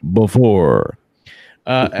before.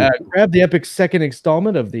 Grab the epic second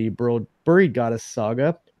installment of the Buried Goddess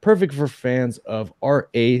saga. Perfect for fans of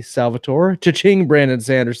R.A. Salvatore, Cha-Ching, Brandon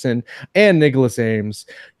Sanderson, and Nicholas Ames.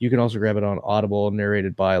 You can also grab it on Audible,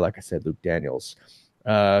 narrated by, like I said, Luke Daniels.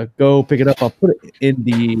 Go pick it up. I'll put it in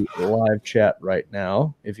the live chat right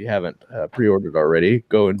now. If you haven't pre-ordered already,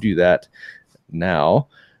 go and do that now.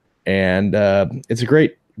 And it's a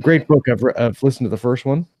great book. I've listened to the first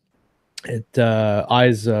one.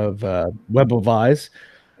 Web of Eyes.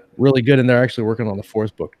 Really good, and they're actually working on the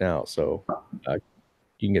fourth book now. So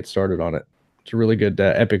you can get started on it. It's a really good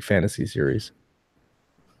epic fantasy series.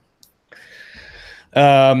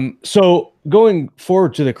 So going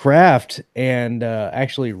forward to the craft and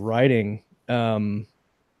actually writing, when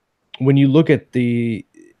you look at the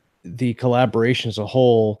collaboration as a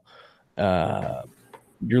whole,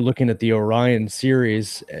 you're looking at the Orion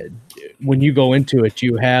series. When you go into it,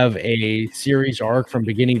 you have a series arc from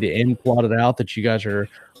beginning to end plotted out that you guys are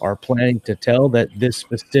planning to tell that this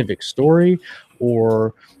specific story,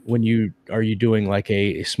 or are you doing like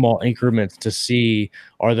a small increments to see,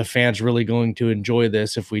 are the fans really going to enjoy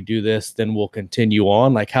this? If we do this, then we'll continue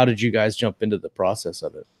on. Like, how did you guys jump into the process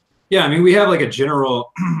of it? Yeah, I mean, we have like a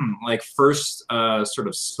general like first sort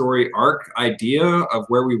of story arc idea of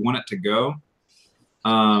where we want it to go.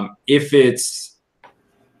 If it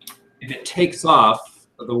takes off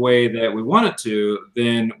the way that we want it to,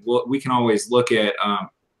 then we can always look at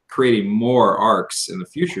creating more arcs in the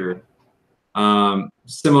future.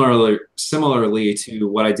 Similarly to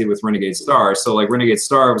what I did with Renegade Star. So like Renegade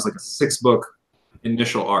Star was like a 6-book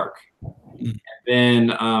initial arc. And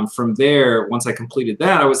then from there, once I completed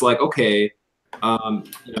that, I was like, okay, you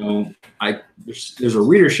know, there's a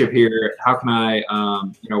readership here. How can I,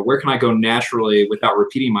 you know, where can I go naturally without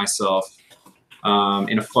repeating myself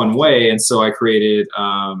in a fun way? And so I created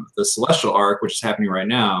the Celestial arc, which is happening right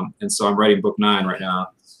now. And so I'm writing book 9 right now.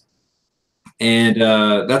 And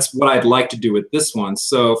that's what I'd like to do with this one.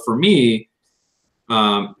 So for me,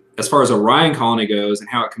 as far as Orion Colony goes and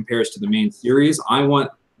how it compares to the main series, I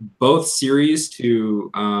want both series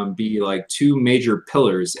to be like 2 major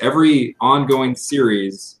pillars. Every ongoing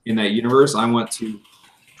series in that universe, I want to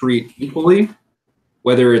treat equally,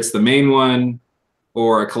 whether it's the main one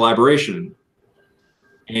or a collaboration.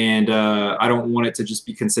 And I don't want it to just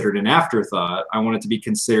be considered an afterthought. I want it to be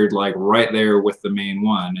considered like right there with the main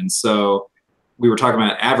one. And so we were talking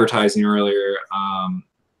about advertising earlier.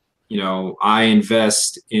 You know, I'm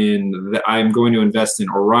going to invest in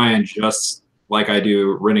Orion just like I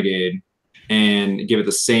do Renegade, and give it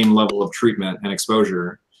the same level of treatment and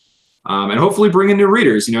exposure, and hopefully bring in new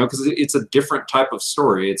readers. You know, because it's a different type of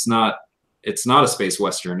story. It's not a space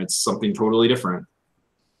western. It's something totally different.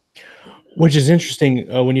 Which is interesting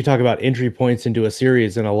when you talk about entry points into a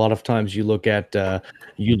series, and a lot of times you look at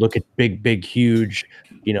big, huge,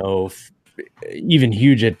 you know, even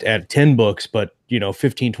huge at 10 books, but you know,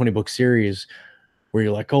 15, 20 book series where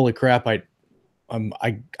you're like, holy crap,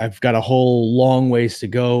 I've got a whole long ways to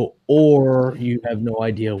go, or you have no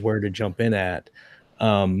idea where to jump in at.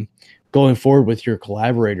 Going forward with your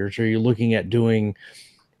collaborators, are you looking at doing,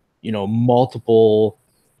 multiple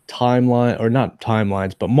timeline, or not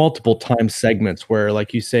timelines, but multiple time segments where,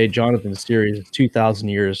 like you say, Jonathan's series is 2,000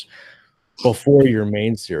 years before your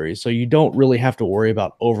main series, so you don't really have to worry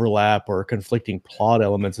about overlap or conflicting plot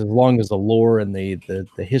elements as long as the lore and the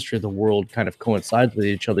history of the world kind of coincides with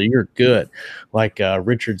each other. You're good. Like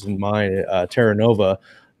Richard's and mine, Terra Nova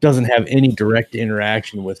doesn't have any direct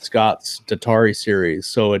interaction with Scott's Datari series,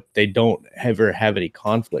 so they don't ever have any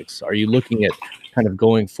conflicts. Are you looking at kind of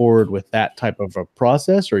going forward with that type of a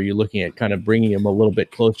process, or are you looking at kind of bringing them a little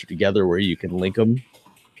bit closer together where you can link them?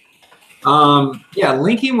 Yeah,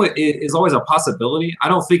 linking is always a possibility. I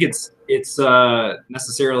don't think it's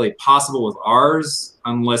necessarily possible with ours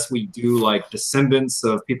unless we do like descendants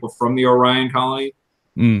of people from the Orion Colony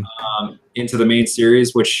into the main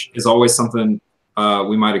series, which is always something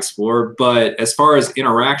we might explore. But as far as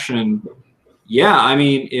interaction, yeah, I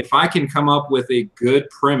mean, if I can come up with a good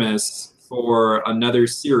premise for another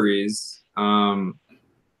series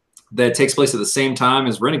that takes place at the same time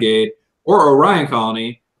as Renegade or Orion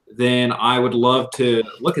Colony, then I would love to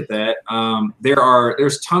look at that.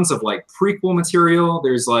 There's tons of like prequel material.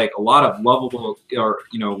 There's like a lot of lovable or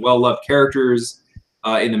well-loved characters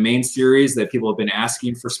in the main series that people have been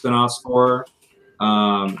asking for spinoffs for.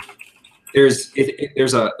 There's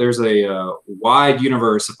a wide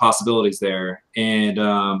universe of possibilities there, and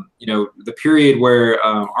the period where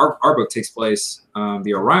our book takes place,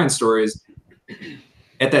 the Orion stories,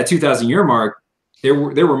 at that 2,000-year mark. There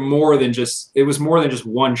were more than just, it was more than just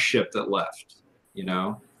one ship that left,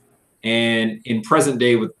 and in present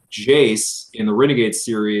day with Jace in the Renegade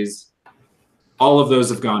series, all of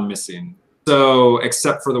those have gone missing. So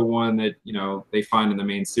except for the one that, they find in the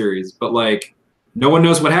main series, but like no one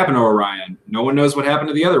knows what happened to Orion. No one knows what happened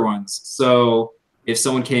to the other ones. So if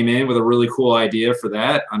someone came in with a really cool idea for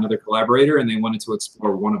that, another collaborator, and they wanted to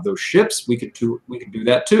explore one of those ships, we could do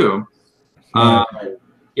that too.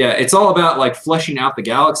 Yeah, it's all about like fleshing out the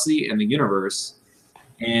galaxy and the universe.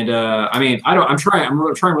 And I mean, I'm trying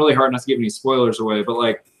really hard not to give any spoilers away, but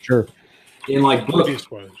like, sure, in like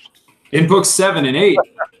in books 7 and 8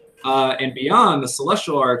 and beyond the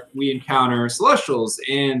Celestial arc, we encounter Celestials,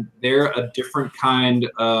 and they're a different kind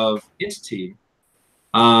of entity.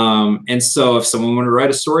 And so if someone wanted to write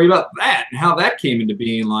a story about that and how that came into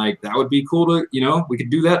being, like, that would be cool to, we could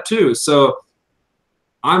do that too. So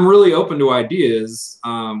I'm really open to ideas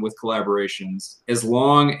with collaborations, as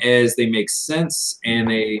long as they make sense and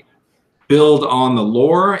they build on the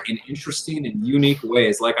lore in interesting and unique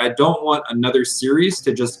ways. Like, I don't want another series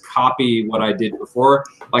to just copy what I did before.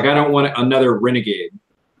 Like, I don't want another Renegade,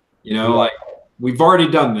 like, we've already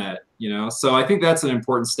done that, So I think that's an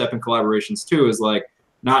important step in collaborations too, is like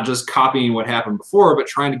not just copying what happened before, but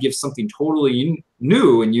trying to give something totally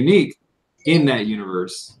new and unique in that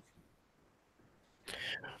universe.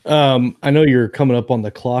 I know you're coming up on the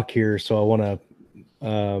clock here, so I want to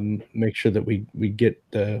make sure that we get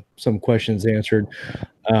some questions answered.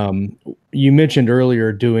 You mentioned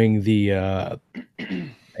earlier doing the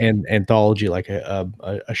anthology, like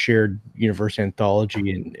a shared universe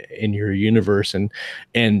anthology in your universe,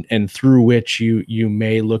 and through which you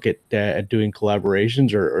may look at doing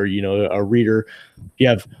collaborations, or a reader, you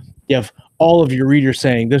have all of your readers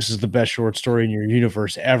saying this is the best short story in your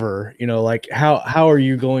universe ever. Like how are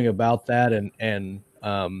you going about that, and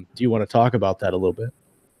do you want to talk about that a little bit?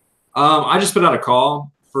 I just put out a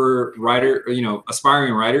call for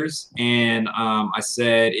aspiring writers, and I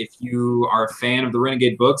said, if you are a fan of the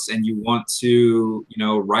Renegade books and you want to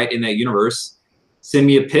write in that universe, send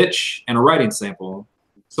me a pitch and a writing sample.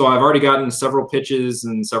 So I've already gotten several pitches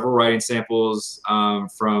and several writing samples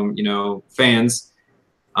from fans.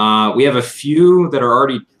 We have a few that are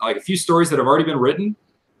already, like, a few stories that have already been written.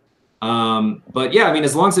 But yeah, I mean,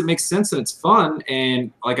 as long as it makes sense and it's fun,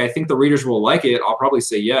 and like, I think the readers will like it, I'll probably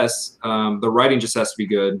say yes. The writing just has to be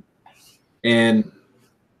good. And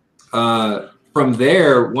from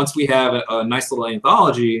there, once we have a nice little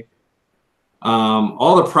anthology,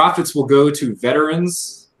 all the profits will go to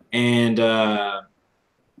veterans, and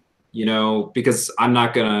because I'm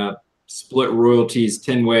not gonna split royalties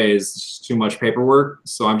 10 ways, it's just too much paperwork.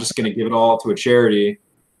 So I'm just going to give it all to a charity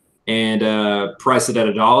and price it at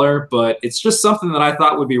 $1. But it's just something that I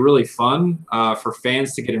thought would be really fun for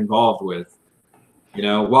fans to get involved with,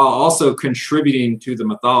 while also contributing to the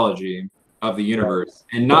mythology of the universe.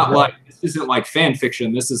 And not like, this isn't like fan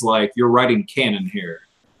fiction. This is like, you're writing canon here.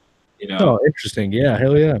 You know. Oh, interesting. Yeah,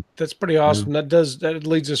 hell yeah. That's pretty awesome. That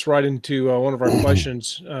leads us right into one of our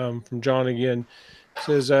questions from John again. It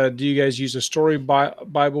says, do you guys use a story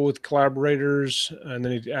Bible with collaborators? And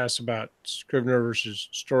then he asks about Scrivener versus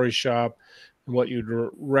Story Shop and what you'd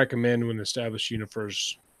recommend when establishing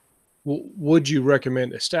universe. Would you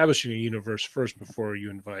recommend establishing a universe first before you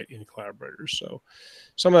invite any collaborators? So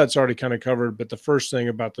some of that's already kind of covered, but the first thing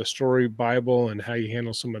about the story Bible and how you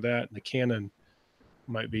handle some of that and the canon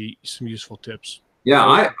might be some useful tips. Yeah,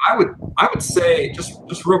 I would say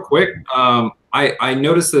just real quick. I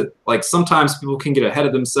noticed that like sometimes people can get ahead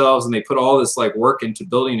of themselves and they put all this like work into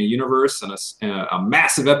building a universe and a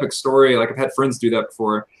massive epic story. Like I've had friends do that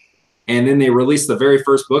before, and then they release the very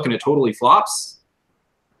first book and it totally flops.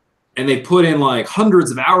 And they put in like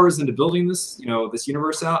hundreds of hours into building this, you know, this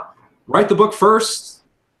universe out. Write the book first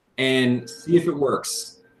and see if it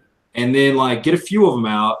works, and then like get a few of them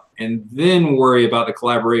out, and then worry about the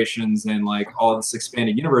collaborations and like all this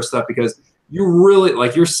expanded universe stuff, because you really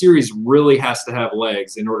like your series really has to have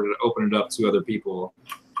legs in order to open it up to other people.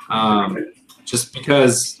 Just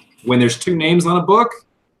because when there's two names on a book,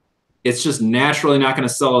 it's just naturally not going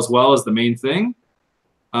to sell as well as the main thing.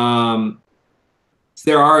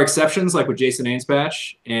 There are exceptions, like with Jason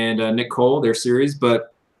Ainspatch and Nick Cole, their series,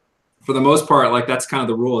 but for the most part, like that's kind of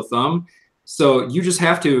the rule of thumb. So you just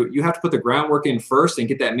have to put the groundwork in first and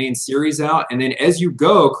get that main series out, and then as you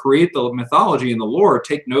go, create the mythology and the lore,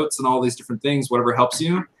 take notes and all these different things, whatever helps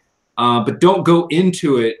you. But don't go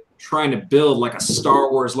into it trying to build like a Star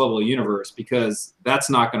Wars level universe, because that's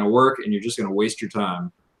not going to work, and you're just going to waste your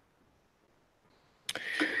time.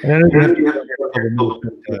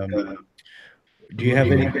 Do you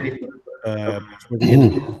have any?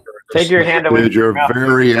 Take your hand away. Dude, you're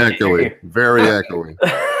very echoey. Very echoey.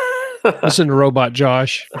 Listen to Robot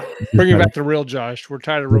Josh. Bring back the real Josh. We're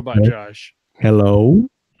tired of Robot Josh. Hello.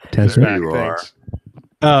 Test There back. you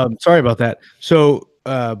Thanks. Sorry about that. So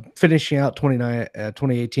finishing out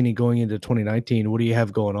 2018 and going into 2019, what do you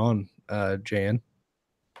have going on, Jan?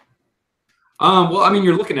 Well, I mean,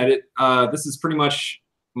 you're looking at it. This is pretty much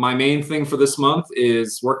my main thing for this month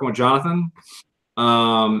is working with Jonathan,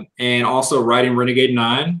 and also writing Renegade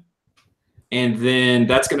 9. And then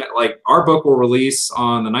that's going to, like, our book will release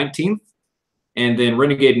on the 19th. And then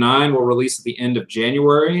Renegade 9 will release at the end of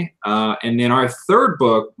January. And then our third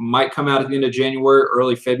book might come out at the end of January,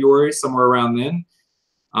 early February, somewhere around then.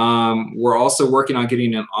 We're also working on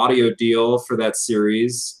getting an audio deal for that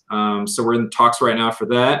series. So we're in talks right now for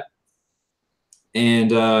that.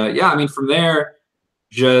 And yeah, I mean, from there,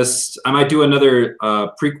 I might do another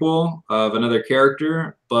prequel of another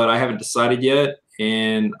character, but I haven't decided yet.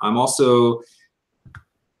 And I'm also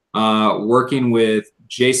working with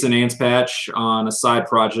Jason Ainspatch on a side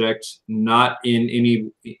project, not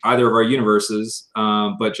in either of our universes,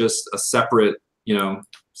 but just a separate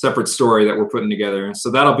story that we're putting together.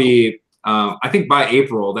 So that'll be, I think by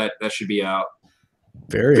April that should be out.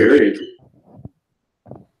 Very.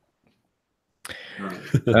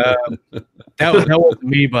 That was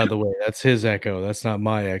me, by the way. That's his echo. That's not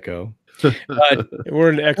my echo.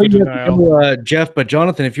 We're in echo denial. Jeff, but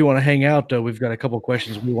Jonathan, if you want to hang out, we've got a couple of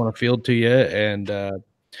questions we want to field to you. And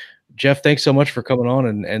Jeff, thanks so much for coming on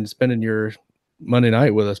and spending your Monday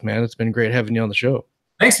night with us, man. It's been great having you on the show.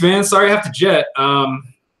 Thanks, man. Sorry I have to jet. I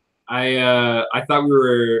thought we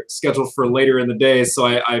were scheduled for later in the day, so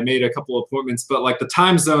I made a couple of appointments, but like the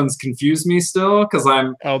time zones confuse me still, because I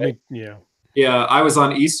was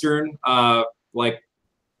on Eastern like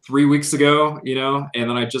 3 weeks ago, and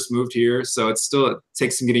then I just moved here, so it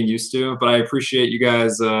takes some getting used to, but I appreciate you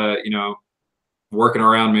guys working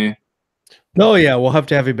around me. Oh yeah, we'll have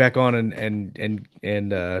to have you back on and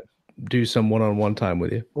do some one-on-one time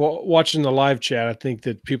with you. Well, watching the live chat, I think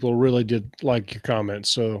that people really did like your comments,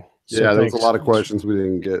 so yeah, there's a lot of questions we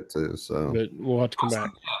didn't get to, so but we'll have to come back.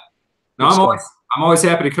 No, I'm always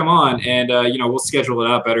happy to come on, and we'll schedule it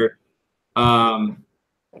out better.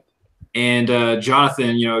 And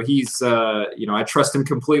Jonathan, he's I trust him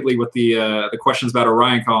completely with the questions about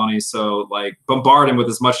Orion Colony, so like bombard him with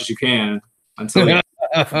as much as you can until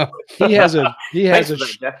he has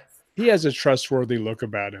a trustworthy look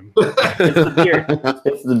about him. It's the beard.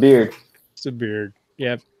 It's the beard. It's the beard.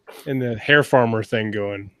 Yeah, and the hair farmer thing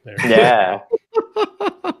going there. Yeah.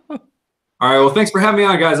 All right. Well, thanks for having me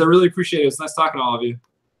on, guys. I really appreciate it. It's nice talking to all of you.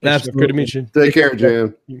 That's good to meet you. Take care,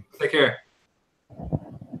 Jan. Take care.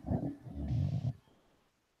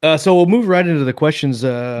 So we'll move right into the questions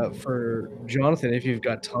for Jonathan, if you've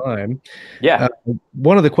got time. Yeah.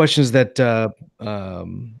 One of the questions that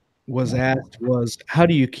was asked was, how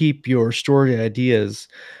do you keep your story ideas?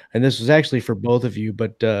 And this was actually for both of you,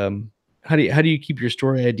 but how do you keep your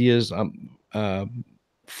story ideas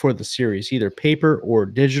for the series, either paper or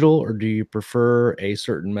digital, or do you prefer a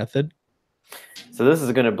certain method? So this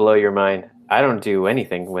is going to blow your mind. I don't do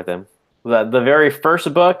anything with him. The very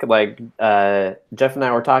first book, like Jeff and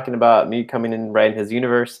I were talking about me coming in and writing his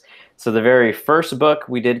universe. So the very first book,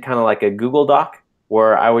 we did kind of like a Google Doc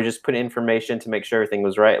where I would just put information to make sure everything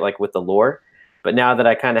was right, like with the lore. But now that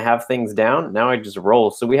I kind of have things down, now I just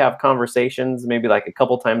roll. So we have conversations maybe like a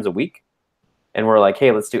couple times a week. And we're like,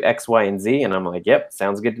 hey, let's do X, Y, and Z. And I'm like, yep,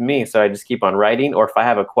 sounds good to me. So I just keep on writing. Or if I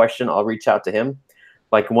have a question, I'll reach out to him.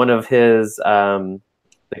 Like one of his, the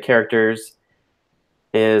characters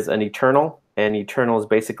is an Eternal. And Eternals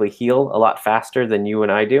basically heal a lot faster than you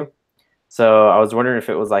and I do. So I was wondering if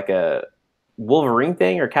it was like a Wolverine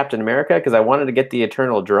thing or Captain America, because I wanted to get the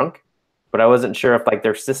Eternal drunk. But I wasn't sure if like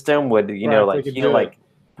their system would, you know, like heal, like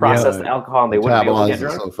process the alcohol and they wouldn't be able to get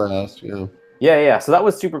drunk. So fast, yeah. Yeah. So that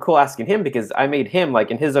was super cool asking him, because I made him,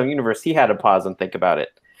 like in his own universe, he had to pause and think about it.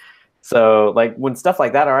 So like when stuff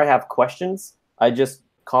like that, or I have questions, I just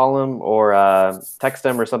call him or text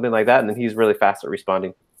him or something like that. And then he's really fast at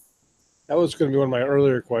responding. That was going to be one of my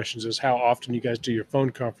earlier questions, is how often you guys do your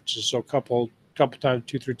phone conferences. So a couple times,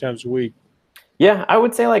 2-3 times a week. Yeah, I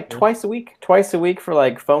would say like twice a week for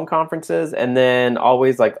like phone conferences. And then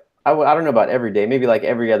always like, I don't know about every day, maybe like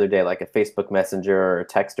every other day, like a Facebook Messenger or a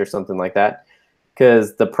text or something like that.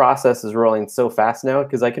 Because the process is rolling so fast now,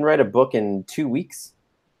 because I can write a book in 2 weeks.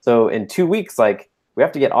 So in 2 weeks, like we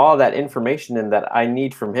have to get all that information in that I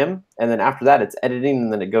need from him. And then after that, it's editing,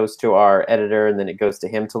 and then it goes to our editor, and then it goes to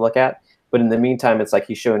him to look at. But in the meantime, it's like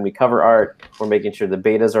he's showing me cover art. We're making sure the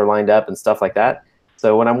betas are lined up and stuff like that.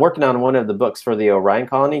 So when I'm working on one of the books for the Orion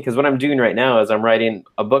Colony, because what I'm doing right now is I'm writing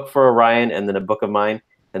a book for Orion and then a book of mine,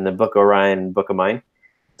 and the book Orion, book of mine.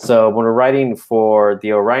 So when we're writing for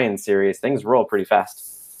the Orion series, things roll pretty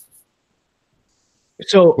fast.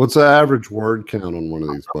 So what's the average word count on one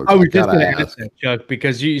of these books? I was just going to ask that, Chuck,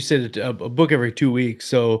 because you said a book every 2 weeks.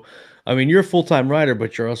 So, I mean, you're a full-time writer,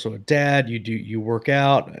 but you're also a dad. You work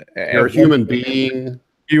out. You're a human being.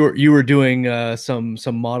 You were doing some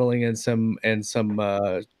modeling and some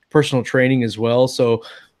personal training as well. So,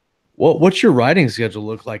 what's your writing schedule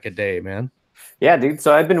look like a day, man? Yeah, dude.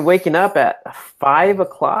 So I've been waking up at 5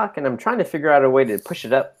 o'clock, and I'm trying to figure out a way to push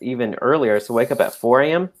it up even earlier. So wake up at 4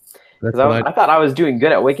 a.m. Because I thought I was doing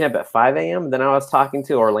good at waking up at 5 a.m. Then I was talking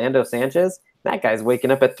to Orlando Sanchez. That guy's waking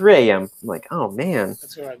up at 3 a.m. I'm like, oh, man.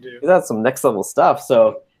 That's what I do. That's some next level stuff.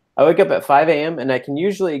 So I wake up at 5 a.m. and I can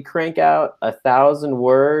usually crank out 1,000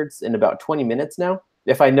 words in about 20 minutes now.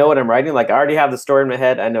 If I know what I'm writing, like I already have the story in my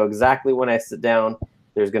head. I know exactly when I sit down,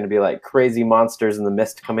 there's going to be like crazy monsters in the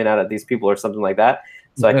mist coming out at these people or something like that.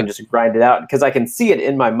 So I can just grind it out because I can see it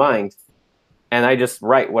in my mind. And I just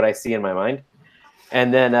write what I see in my mind.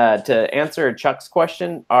 And then to answer Chuck's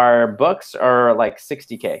question, our books are like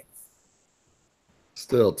 60K.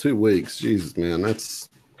 Still 2 weeks. Jesus, man.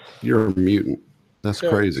 You're a mutant. That's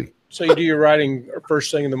crazy. So you do your writing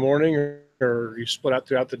first thing in the morning, or you split out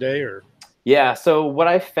throughout the day, or? Yeah. So what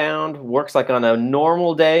I found works like on a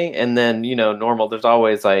normal day, and then, normal, there's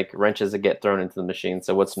always like wrenches that get thrown into the machine.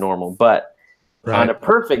 So what's normal? But on a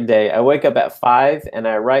perfect day, I wake up at 5 and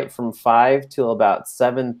I write from 5 till about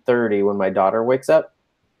 7:30 when my daughter wakes up.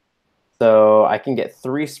 So I can get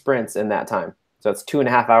 3 sprints in that time. So it's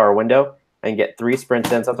 2.5 hour window. I can get 3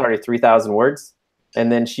 sprints in. So that's already 3,000 words.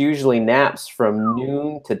 And then she usually naps from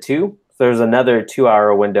noon to 2. So there's another 2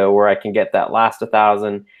 hour window where I can get that last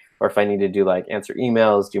 1,000, or if I need to do like answer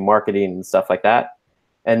emails, do marketing and stuff like that.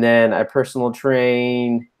 And then I personal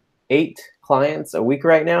train 8 clients a week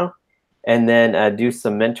right now. And then do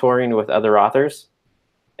some mentoring with other authors.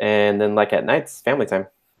 And then like at nights, family time.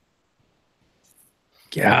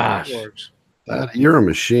 Gosh. You're a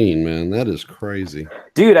machine, man. That is crazy.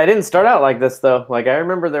 Dude, I didn't start out like this, though. Like, I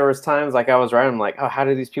remember there was times like I was writing, I'm like, oh, how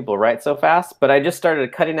do these people write so fast? But I just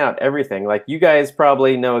started cutting out everything. Like, you guys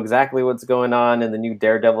probably know exactly what's going on in the new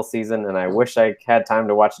Daredevil season, and I wish I had time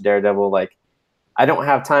to watch Daredevil. Like, I don't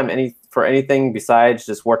have time for anything besides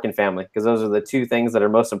just work and family, because those are the 2 things that are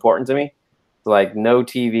most important to me. So, like, no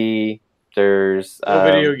TV. There's no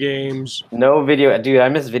video games. No video. Dude, I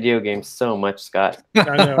miss video games so much, Scott.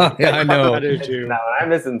 I know. Yeah, I know. I do too. I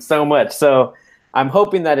miss them so much. So I'm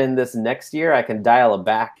hoping that in this next year I can dial it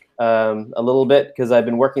back a little bit, because I've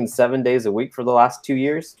been working 7 days a week for the last 2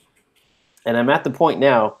 years. And I'm at the point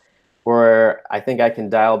now where I think I can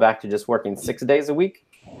dial back to just working 6 days a week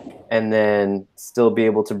and then still be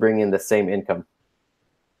able to bring in the same income.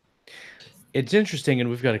 It's interesting, and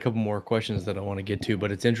we've got a couple more questions that I want to get to,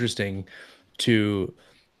 but it's interesting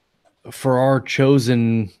for our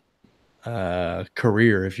chosen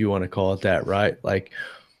career, if you want to call it that, right? Like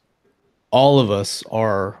all of us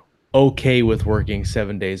are okay with working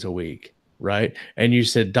 7 days a week, right? And you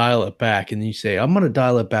said dial it back, and you say, I'm going to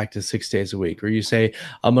dial it back to 6 days a week. Or you say,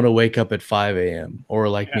 I'm going to wake up at 5 a.m. Or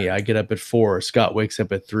like me, I get up at 4. Scott wakes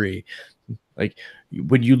up at 3. Like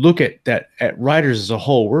when you look at that, at writers as a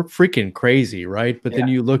whole, we're freaking crazy, right? But then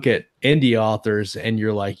you look at indie authors and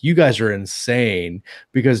you're like, you guys are insane,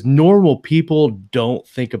 because normal people don't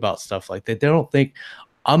think about stuff like that. They don't think,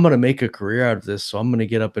 I'm going to make a career out of this. So I'm going to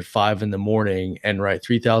get up at 5 in the morning and write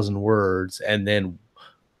 3,000 words and then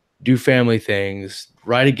do family things,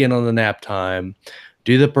 write again on the nap time,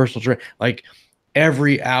 do the personal training. Like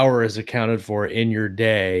every hour is accounted for in your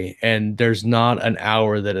day, and there's not an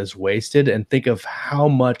hour that is wasted. And think of how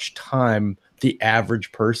much time the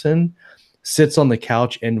average person sits on the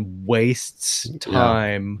couch and wastes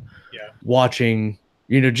time watching,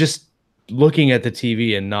 just looking at the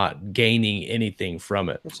TV and not gaining anything from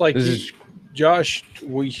it. It's like Josh, I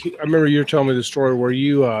remember you were telling me the story where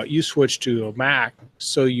you switched to a Mac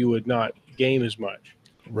so you would not game as much.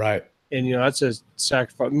 Right. And that's a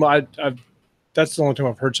sacrifice. That's the only time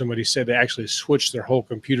I've heard somebody say they actually switched their whole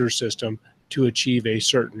computer system to achieve a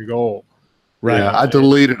certain goal. Right. Yeah, I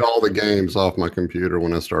deleted all the games off my computer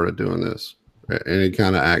when I started doing this. Any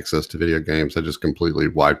kind of access to video games, I just completely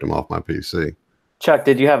wiped them off my PC. Chuck,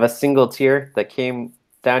 did you have a single tear that came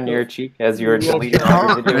down your cheek as you were deleting all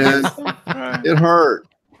your videos? It hurt.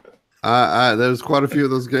 There's quite a few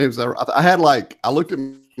of those games. I had I looked at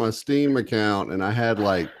my Steam account and I had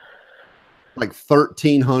like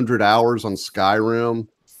 1,300 hours on Skyrim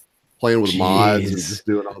playing with mods and just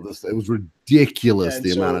doing all this. It was ridiculous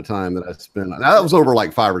the amount of time that I spent. Now, that was over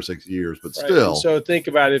like 5 or 6 years, but still. So think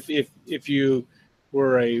about if you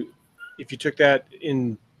took that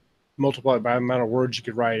in multiplied by the amount of words you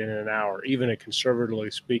could write in an hour, even a conservatively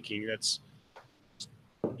speaking, that's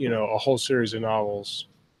a whole series of novels.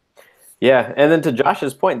 Yeah, and then to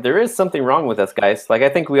Josh's point, there is something wrong with us, guys. Like I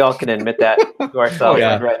think we all can admit that to ourselves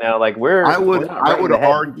right now. Like I would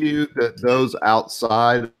argue that those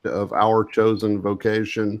outside of our chosen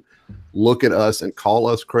vocation look at us and call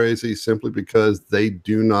us crazy simply because they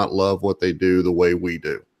do not love what they do the way we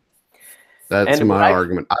do. That's my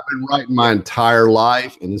argument. I've been writing my entire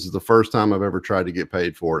life, and this is the first time I've ever tried to get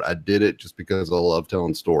paid for it. I did it just because I love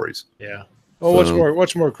telling stories. Yeah. Well,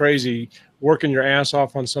 what's more crazy, working your ass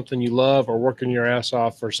off on something you love, or working your ass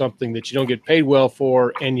off for something that you don't get paid well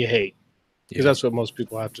for and you hate? Because that's what most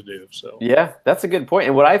people have to do. So yeah, that's a good point.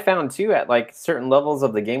 And what I found too, at like certain levels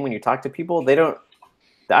of the game, when you talk to people,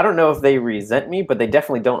 I don't know if they resent me, but they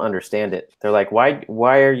definitely don't understand it. They're like, why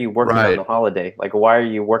are you working on the holiday? Like, why are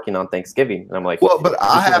you working on Thanksgiving? And I'm like, well, but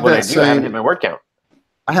I haven't hit my word count.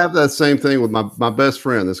 I have that same thing with my best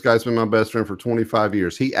friend. This guy's been my best friend for 25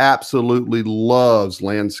 years. He absolutely loves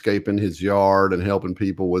landscaping his yard and helping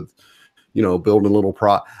people with, building little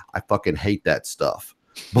I fucking hate that stuff.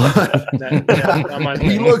 But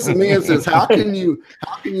he looks at me and says, how can you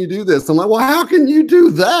do this? I'm like, well, how can you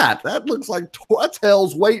do that? That looks like that's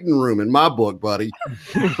hell's waiting room in my book, buddy.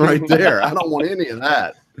 Right there. I don't want any of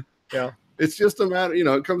that. Yeah. It's just a matter,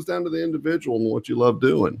 it comes down to the individual and what you love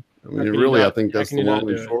doing. I mean, I think that's the long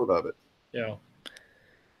and short of it. Yeah.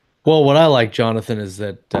 Well, what I like, Jonathan, is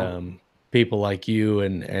that people like you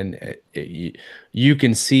and you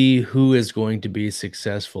can see who is going to be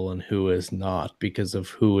successful and who is not because of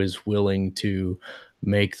who is willing to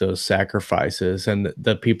make those sacrifices. And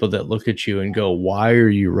the people that look at you and go, why are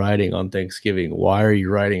you writing on Thanksgiving? Why are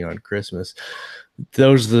you writing on Christmas?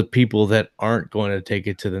 Those are the people that aren't going to take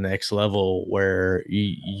it to the next level, where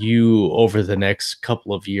you over the next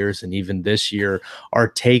couple of years and even this year are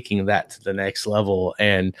taking that to the next level.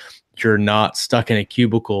 And you're not stuck in a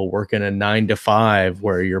cubicle working a 9 to 5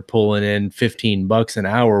 where you're pulling in $15 an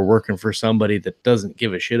hour working for somebody that doesn't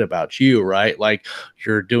give a shit about you, right? Like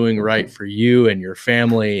you're doing right for you and your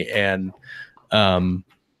family. And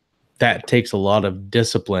that takes a lot of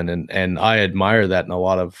discipline, and I admire that in a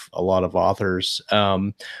lot of authors.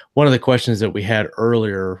 One of the questions that we had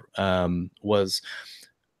earlier was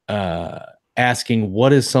asking,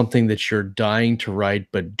 what is something that you're dying to write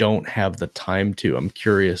but don't have the time to? I'm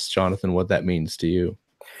curious, Jonathan, what that means to you.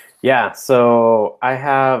 Yeah, so I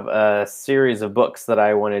have a series of books that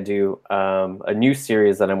I want to do, a new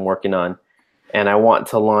series that I'm working on, and I want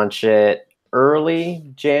to launch it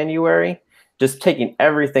early January. Just taking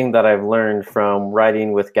everything that I've learned from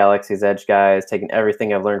writing with Galaxy's Edge guys, taking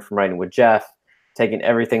everything I've learned from writing with Jeff, taking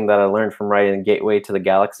everything that I learned from writing Gateway to the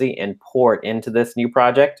Galaxy and pour it into this new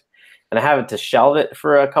project. And I have to shelve it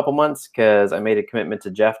for a couple months because I made a commitment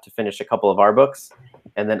to Jeff to finish a couple of our books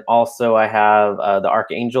And then also I have the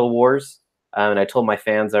Archangel Wars. And I told my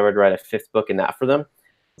fans I would write a 5th book in that for them.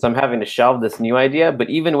 So I'm having to shelve this new idea. But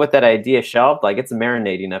even with that idea shelved, like it's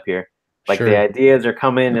marinating up here. Like the ideas are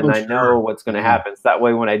coming and I know what's going to happen. So that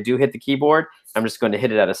way when I do hit the keyboard, I'm just going to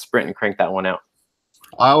hit it at a sprint and crank that one out.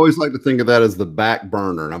 I always like to think of that as the back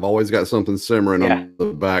burner. And I've always got something simmering on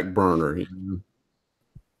the back burner.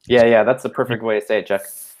 Yeah, that's the perfect way to say it, Chuck.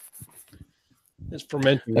 It's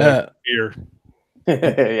fermenting beer.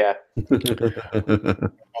 Yeah.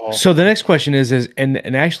 So the next question is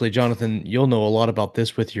and actually, Jonathan, you'll know a lot about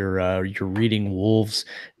this with your reading wolves.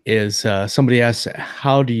 Is somebody asks,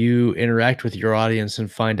 how do you interact with your audience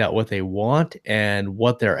and find out what they want and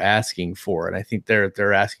what they're asking for? And I think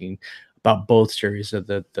they're asking about both series of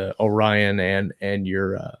the Orion and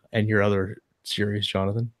your other series,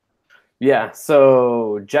 Jonathan. Yeah,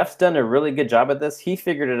 so Jeff's done a really good job at this. He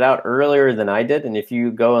figured it out earlier than I did, and if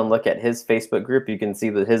you go and look at his Facebook group, you can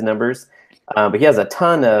see his numbers. But he has a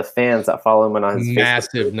ton of fans that follow him on his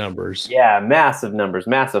massive numbers. Yeah, massive numbers,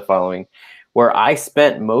 massive following. Where I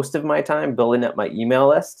spent most of my time building up my email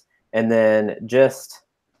list, and then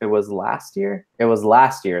it was last year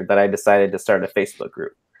that I decided to start a Facebook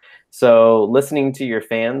group. So listening to your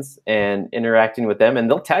fans and interacting with them, and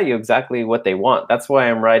they'll tell you exactly what they want. That's why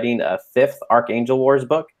I'm writing a 5th Archangel Wars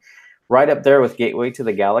book, right up there with Gateway to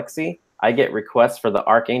the Galaxy. I get requests for the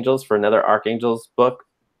Archangels for another Archangels book.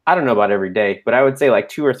 I don't know about every day, but I would say like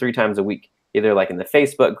 2 or 3 times a week, either like in the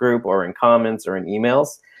Facebook group or in comments or in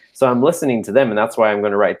emails. So I'm listening to them, and that's why I'm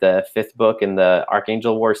going to write the 5th book in the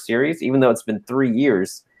Archangel Wars series, even though it's been 3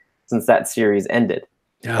 years since that series ended.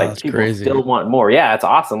 Oh, like that's people crazy. Still want more. Yeah, it's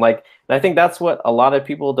awesome. Like, and I think that's what a lot of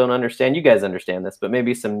people don't understand. You guys understand this, but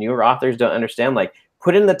maybe some newer authors don't understand. Like,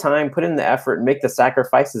 put in the time, put in the effort, and make the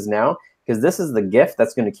sacrifices now, because this is the gift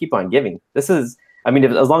that's going to keep on giving. This is, I mean,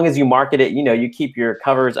 as long as you market it, you keep your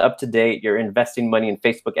covers up to date, you're investing money in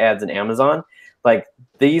Facebook ads and Amazon, like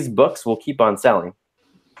these books will keep on selling.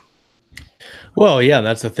 Well, yeah,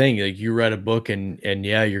 that's the thing. Like, you write a book and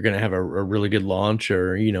yeah, you're going to have a really good launch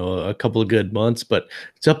or, a couple of good months, but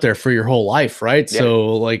it's up there for your whole life, right? Yeah.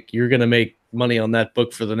 So like, you're going to make money on that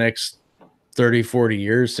book for the next 30, 40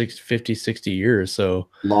 years, 60, 50, 60 years. So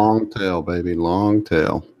long tail, baby, long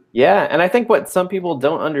tail. Yeah. And I think what some people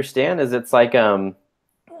don't understand is it's like,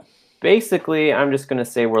 basically, I'm just going to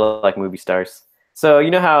say we're like movie stars. So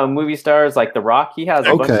you know how movie stars, like The Rock, he has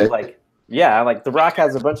a bunch of like The Rock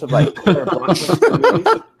has a bunch of like movies,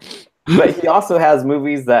 but he also has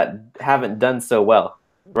movies that haven't done so well,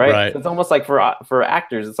 right? So it's almost like for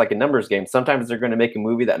actors, it's like a numbers game. Sometimes they're going to make a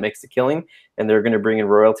movie that makes a killing, and they're going to bring in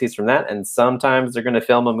royalties from that, and sometimes they're going to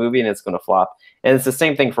film a movie and it's going to flop. And it's the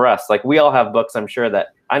same thing for us. Like, we all have books, I'm sure that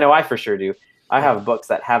I know I for sure do. I have books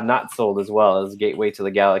that have not sold as well as Gateway to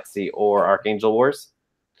the Galaxy or Archangel Wars.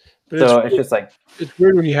 But so it's just like, it's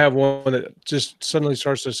weird when you have one that just suddenly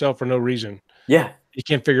starts to sell for no reason. Yeah, you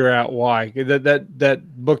can't figure out why. That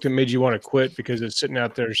book that made you want to quit because it's sitting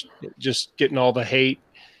out there just getting all the hate.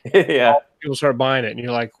 Yeah, people start buying it, and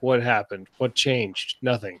you're like, "What happened? What changed?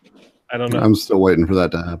 Nothing. I don't know." I'm still waiting for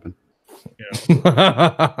that to happen.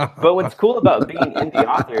 Yeah. But what's cool about being indie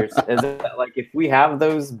authors is that, like, if we have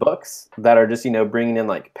those books that are just bringing in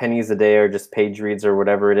like pennies a day or just page reads or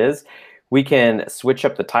whatever it is, we can switch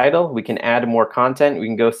up the title, we can add more content, we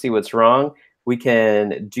can go see what's wrong, we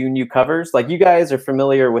can do new covers. Like, you guys are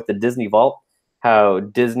familiar with the Disney Vault, how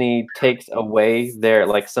Disney takes away their,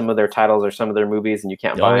 like, some of their titles or some of their movies, and you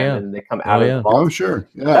can't buy them, and they come out of the vault. Oh, sure.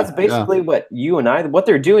 Yeah, that's basically what you and I, what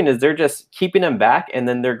they're doing is they're just keeping them back, and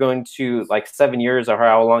then they're going to, like, 7 years or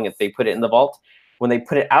how long if they put it in the vault, when they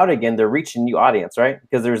put it out again, they're reaching a new audience, right?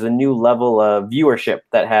 Because there's a new level of viewership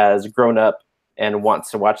that has grown up and wants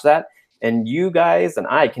to watch that. And you guys and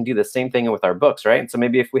I can do the same thing with our books, right? So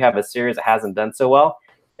maybe if we have a series that hasn't done so well,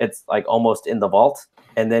 it's like almost in the vault.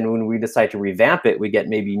 And then when we decide to revamp it, we get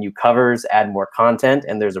maybe new covers, add more content,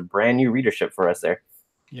 and there's a brand new readership for us there.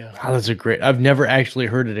 Yeah, oh, that's a great. I've never actually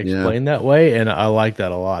heard it explained that way, and I like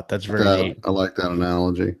that a lot. That's very neat. I like that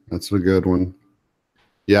analogy. That's a good one.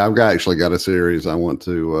 Yeah, I've actually got a series I want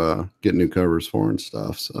to get new covers for and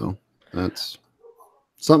stuff. So that's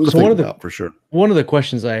something to think about for sure. One of the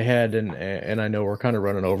questions I had, and I know we're kind of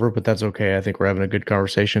running over, but that's okay. I think we're having a good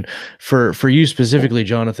conversation. For you specifically,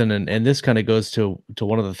 Jonathan, and this kind of goes to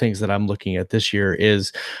one of the things that I'm looking at this year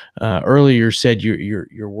is earlier you said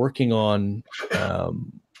you're working on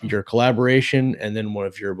your collaboration and then one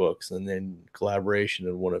of your books, and then collaboration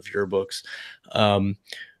and one of your books.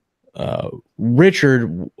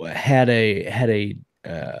 Richard had a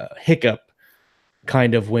hiccup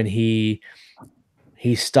kind of when he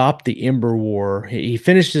he stopped the Ember War. He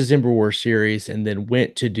finished his Ember War series and then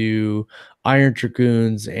went to do Iron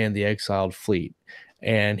Dragoons and the Exiled Fleet.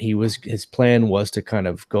 And his plan was to kind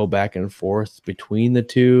of go back and forth between the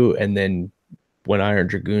two. And then when Iron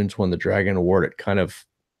Dragoons won the Dragon Award, it kind of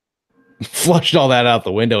flushed all that out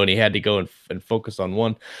the window, and he had to go and focus on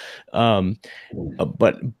one. But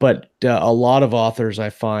a lot of authors I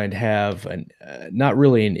find have not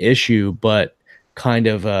really an issue, but kind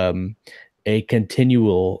of a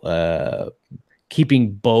continual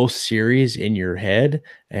keeping both series in your head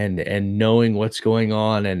and knowing what's going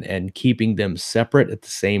on and keeping them separate at the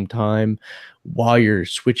same time while you're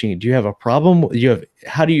switching. Do you have a problem?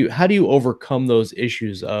 How do you overcome those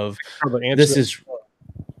issues of this is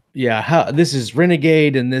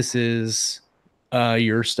Renegade and this is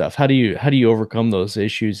your stuff? How do you overcome those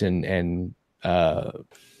issues and I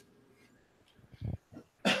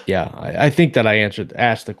think that I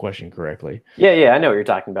asked the question correctly. Yeah, I know what you're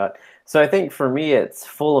talking about. So I think for me, it's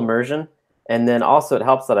full immersion. And then also it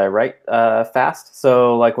helps that I write fast.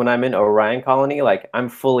 So like when I'm in Orion Colony, like I'm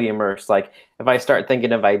fully immersed. Like if I start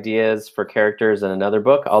thinking of ideas for characters in another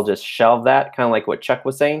book, I'll just shelve that, kind of like what Chuck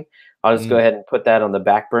was saying. I'll just go ahead and put that on the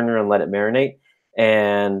back burner and let it marinate.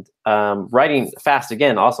 And writing fast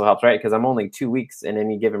again also helps, right? Because I'm only 2 weeks in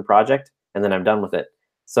any given project and then I'm done with it.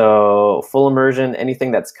 So full immersion,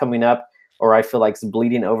 anything that's coming up or I feel like it's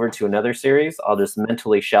bleeding over to another series, I'll just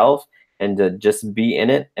mentally shelve and to just be in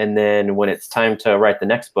it. And then when it's time to write the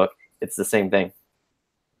next book, it's the same thing.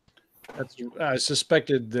 I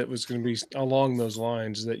suspected that was going to be along those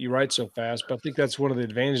lines, that you write so fast. But I think that's one of the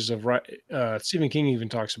advantages of Stephen King even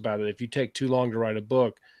talks about it. If you take too long to write a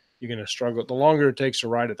book, you're going to struggle. The longer it takes to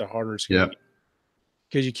write it, the harder it's going to be.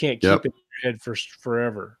 Because you can't keep it in your head for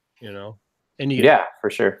forever, you know? And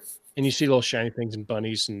for sure. And you see little shiny things and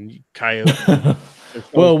bunnies and coyotes.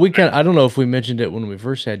 Well, I don't know if we mentioned it when we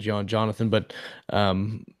first had you on, Jonathan, but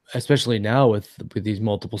especially now with these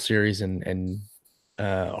multiple series and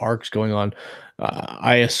arcs going on,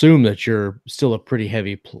 I assume that you're still a pretty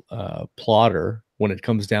heavy plotter when it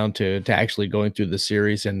comes down to actually going through the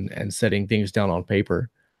series and setting things down on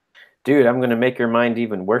paper. Dude, I'm going to make your mind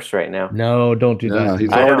even worse right now. No, don't do that.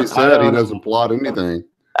 He's already said he doesn't plot anything.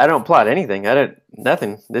 I don't plot anything.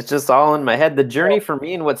 Nothing. It's just all in my head. The journey for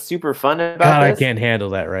me and what's super fun about God, this. I can't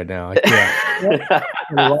handle that right now. I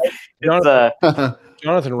can't.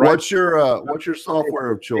 Jonathan, right? What's your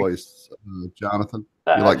software of choice, Jonathan?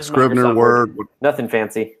 You like Scrivener, Word? Nothing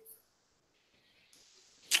fancy.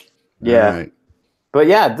 Yeah. Right. But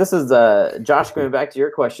yeah, this is Josh, going back to your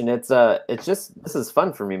question. It's just, this is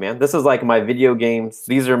fun for me, man. This is like my video games.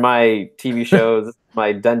 These are my TV shows,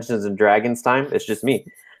 my Dungeons and Dragons time. It's just me.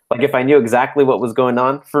 Like if I knew exactly what was going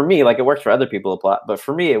on, for me, like it works for other people to plot, but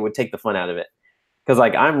for me, it would take the fun out of it. Because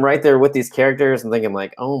like I'm right there with these characters and thinking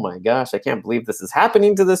like, oh my gosh, I can't believe this is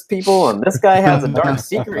happening to this people. And this guy has a dark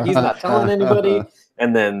secret he's not telling anybody.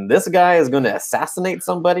 And then this guy is going to assassinate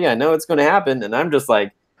somebody. I know it's going to happen. And I'm just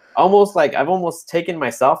like, almost like I've almost taken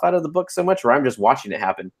myself out of the book so much where I'm just watching it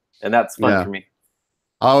happen. And that's fun for me.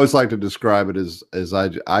 I always like to describe it as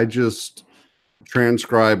I just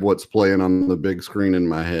transcribe what's playing on the big screen in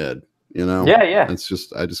my head, you know? Yeah. It's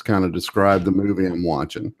just, I just kind of describe the movie I'm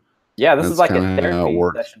watching. Yeah, this is like a therapy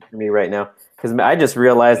session for me right now. Because I just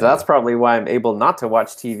realized that's probably why I'm able not to watch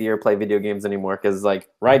TV or play video games anymore. Because like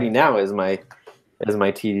writing now is my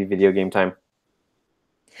TV video game time.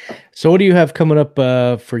 So what do you have coming up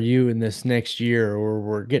for you in this next year? Or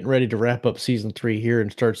we're getting ready to wrap up season 3 here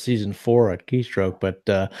and start season 4 at Keystroke.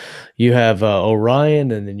 But you have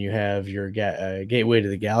Orion, and then you have your Gateway to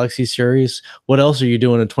the Galaxy series. What else are you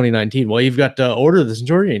doing in 2019? Well, you've got Order of the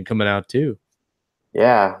Centurion coming out too.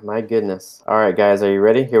 Yeah, my goodness. All right, guys, are you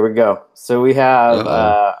ready? Here we go. So we have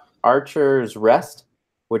Archer's Rest,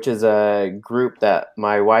 which is a group that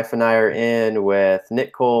my wife and I are in with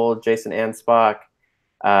Nick Cole, Jason Ansbach,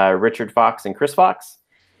 Richard Fox, and Chris Fox.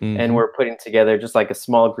 And we're putting together just like a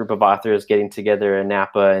small group of authors getting together in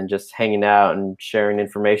Napa and just hanging out and sharing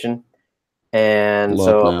information. And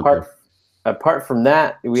apart from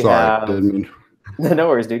that, we have... No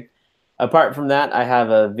worries, dude. Apart from that, I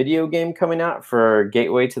have a video game coming out for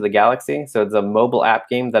Gateway to the Galaxy. So it's a mobile app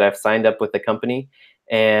game that I've signed up with the company.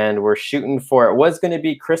 And we're shooting for, it was going to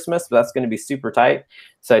be Christmas, but that's going to be super tight.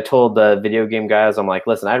 So I told the video game guys, I'm like,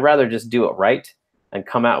 listen, I'd rather just do it right and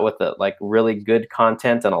come out with like really good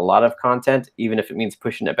content and a lot of content, even if it means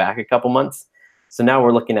pushing it back a couple months. So now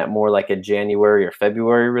we're looking at more like a January or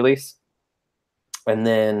February release. And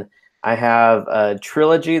then I have a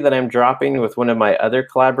trilogy that I'm dropping with one of my other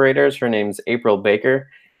collaborators. Her name's April Baker,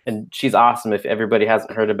 and she's awesome if everybody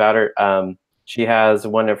hasn't heard about her. She has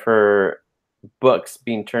one of her books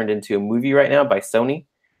being turned into a movie right now by Sony.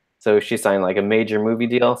 So she signed like a major movie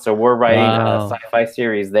deal. So we're writing a sci-fi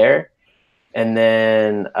series there. And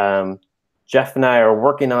then Jeff and I are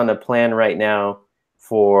working on a plan right now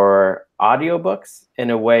for audiobooks in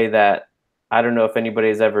a way that I don't know if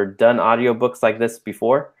anybody's ever done audiobooks like this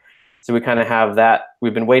before. So we kind of have that.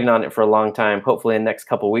 We've been waiting on it for a long time. Hopefully in the next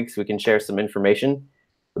couple of weeks, we can share some information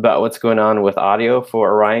about what's going on with audio for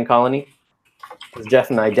Orion Colony. Because Jeff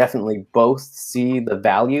and I definitely both see the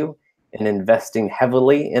value in investing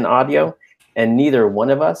heavily in audio, and neither one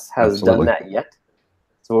of us has done that yet.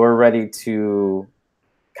 So we're ready to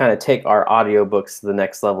kind of take our audiobooks to the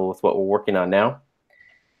next level with what we're working on now.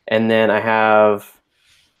 And then I have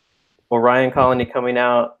Orion Colony coming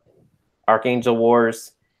out, Archangel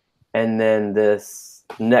Wars, and then this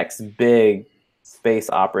next big space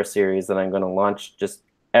opera series that I'm going to launch. Just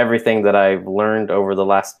everything that I've learned over the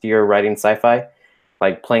last year writing sci-fi,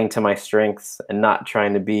 like playing to my strengths and not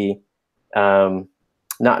trying to be,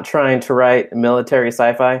 not trying to write military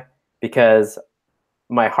sci-fi because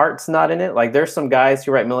my heart's not in it. Like there's some guys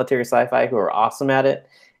who write military sci-fi who are awesome at it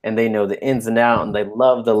and they know the ins and outs and they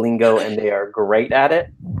love the lingo and they are great at it.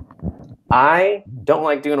 I don't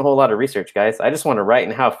like doing a whole lot of research, guys. I just want to write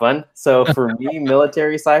and have fun. So for me,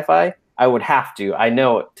 military sci-fi, I would have to, I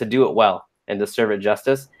know to do it well and to serve it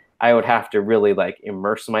justice, I would have to really like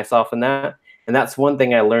immerse myself in that. And that's one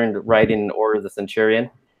thing I learned writing in Order of the Centurion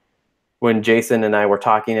when Jason and I were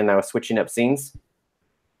talking and I was switching up scenes.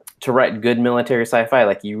 To write good military sci-fi,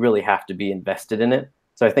 like you really have to be invested in it.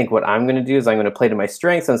 So I think what I'm going to do is I'm going to play to my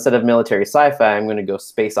strengths. Instead of military sci-fi, I'm going to go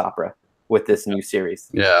space opera with this new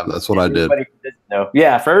series. Yeah, that's what I did.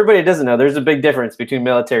 Yeah, for everybody who doesn't know, there's a big difference between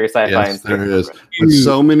military sci-fi and space there is. opera. But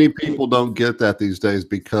so many people don't get that these days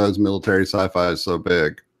because military sci-fi is so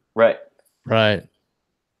big. Right. Right.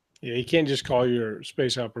 Yeah, you can't just call your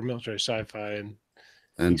space opera military sci-fi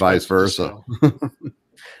and vice versa.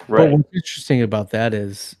 Right. But what's interesting about that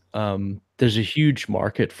is there's a huge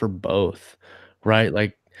market for both, right?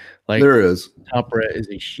 Like there is. Opera is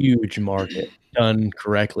a huge market done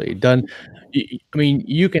correctly. I mean,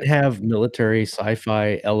 you can have military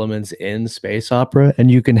sci-fi elements in space opera,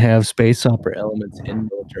 and you can have space opera elements in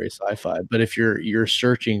military sci-fi. But if you're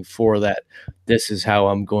searching for that, this is how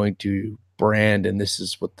I'm going to brand, and this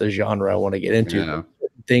is what the genre I want to get into. Yeah.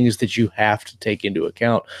 Things that you have to take into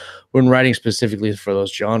account when writing specifically for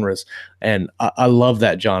those genres. And I love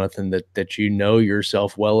that, Jonathan, that you know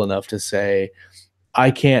yourself well enough to say,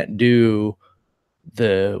 I can't do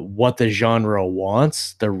what the genre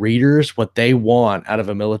wants, the readers, what they want out of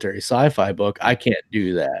a military sci-fi book. I can't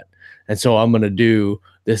do that. And so I'm going to do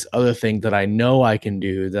this other thing that I know I can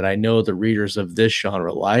do, that I know the readers of this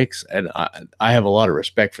genre likes. And I have a lot of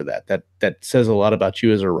respect for that. That says a lot about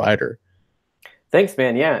you as a writer. Thanks,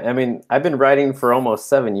 man. Yeah, I mean, I've been writing for almost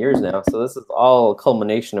 7 years now, so this is all a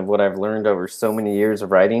culmination of what I've learned over so many years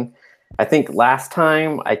of writing. I think last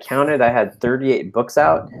time I counted, I had 38 books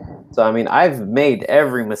out. So, I mean, I've made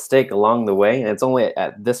every mistake along the way, and it's only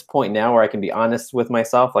at this point now where I can be honest with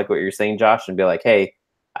myself, like what you're saying, Josh, and be like, hey,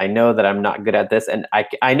 I know that I'm not good at this, and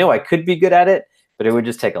I know I could be good at it, but it would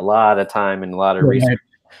just take a lot of time and a lot of research,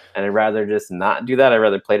 and I'd rather just not do that. I'd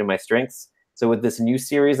rather play to my strengths. So with this new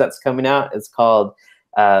series that's coming out, it's called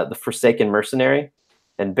The Forsaken Mercenary.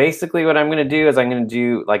 And basically what I'm going to do is I'm going to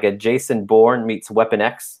do like a Jason Bourne meets Weapon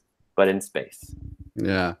X, but in space.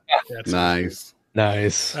 Yeah. That's Nice.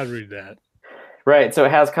 Nice. I'd read that. Right. So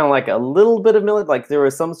it has kind of like a little bit of like there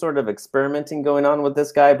was some sort of experimenting going on with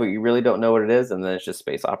this guy, but you really don't know what it is. And then it's just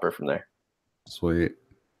space opera from there. Sweet.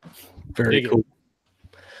 Very cool.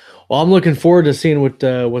 Well, I'm looking forward to seeing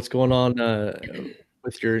what's going on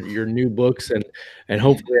with your new books, and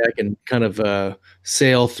hopefully I can kind of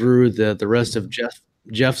sail through the rest of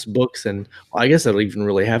Jeff's books, and well, I guess I don't even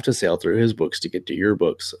really have to sail through his books to get to your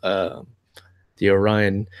books, the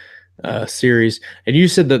Orion series. And you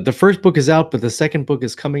said that the first book is out, but the second book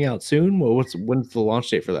is coming out soon. Well, when's the launch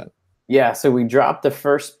date for that? Yeah, so we dropped the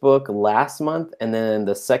first book last month, and then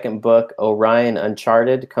the second book, Orion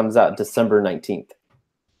Uncharted, comes out December 19th.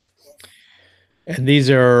 And these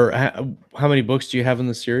are, how many books do you have in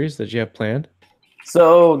the series that you have planned?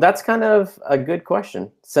 So that's kind of a good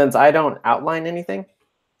question. Since I don't outline anything,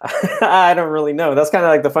 I don't really know. That's kind of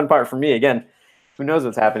like the fun part for me. Again, who knows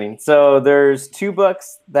what's happening? So there's 2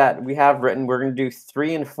 books that we have written. We're going to do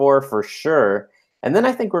 3 and 4 for sure. And then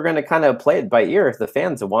I think we're going to kind of play it by ear. If the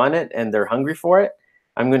fans want it and they're hungry for it,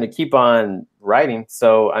 I'm going to keep on writing.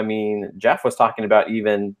 So, I mean, Jeff was talking about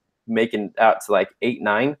even making out to like 8,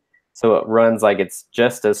 9. So it runs like it's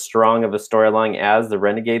just as strong of a storyline as the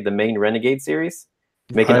Renegade, the main Renegade series,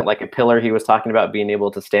 making it like a pillar he was talking about being able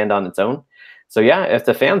to stand on its own. So yeah, if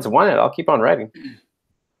the fans want it, I'll keep on writing.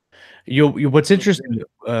 What's interesting,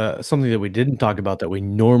 something that we didn't talk about that we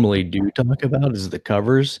normally do talk about is the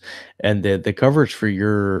covers, and the covers for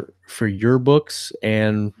your books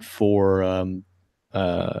and for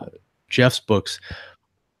Jeff's books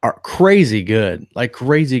are crazy good, like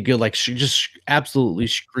she just absolutely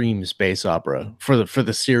screams space opera for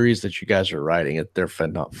the series that you guys are writing. They're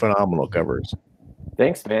phenomenal covers.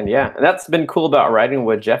 Thanks, man. Yeah, and that's been cool about writing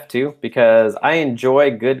with Jeff too, because I enjoy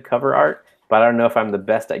good cover art, but I don't know if I'm the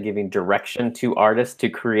best at giving direction to artists to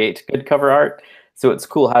create good cover art. So it's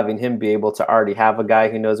cool having him be able to already have a guy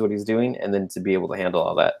who knows what he's doing, and then to be able to handle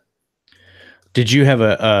all that. Did you have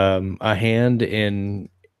a hand in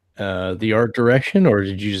the art direction, or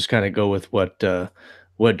did you just kind of go with what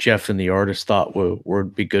Jeff and the artist thought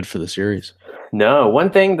would be good for the series? No, one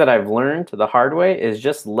thing that I've learned the hard way is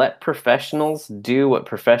just let professionals do what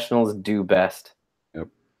professionals do best. Yep.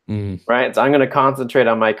 Right. So I'm going to concentrate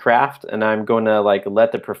on my craft, and I'm going to like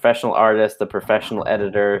let the professional artist, the professional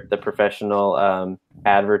editor, the professional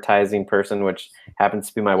advertising person, which happens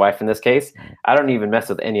to be my wife in this case. I don't even mess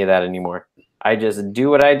with any of that anymore. I just do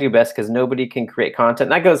what I do best, because nobody can create content.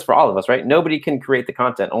 And that goes for all of us, right? Nobody can create the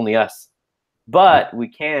content, only us. But we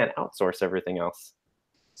can outsource everything else.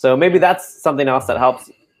 So maybe that's something else that helps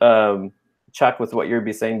Chuck with what you'd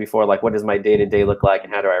be saying before, like what does my day-to-day look like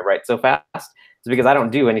and how do I write so fast? It's because I don't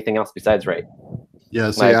do anything else besides write. Yeah,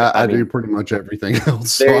 see, I do pretty much everything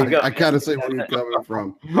else. There So you go. I kind of see where you're coming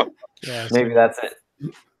from. Yeah, Maybe that's it.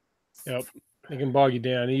 Yep. It can bog you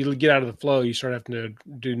down. You get out of the flow, you start having to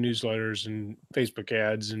do newsletters and Facebook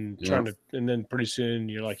ads and and then pretty soon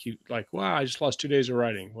you're like, wow, I just lost 2 days of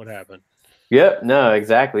writing. What happened? Yep. No,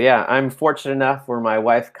 exactly. Yeah. I'm fortunate enough where my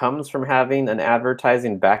wife comes from having an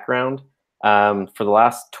advertising background for the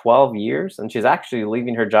last 12 years. And she's actually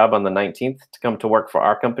leaving her job on the 19th to come to work for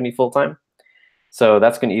our company full time. So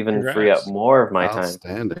that's going to even free up more of my time.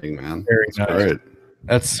 Outstanding, man. Very That's nice. great.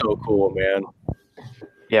 That's so cool, man.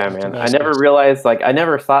 Yeah, man. I never realized, like, I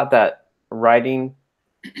never thought that writing,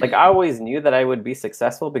 like, I always knew that I would be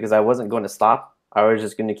successful because I wasn't going to stop. I was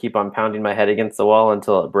just going to keep on pounding my head against the wall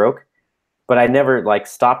until it broke. But I never like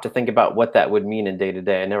stopped to think about what that would mean in day to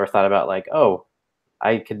day. I never thought about like, oh,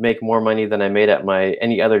 I could make more money than I made at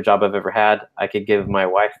any other job I've ever had. I could give my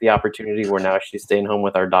wife the opportunity where now she's staying home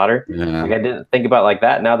with our daughter. Yeah. Like I didn't think about like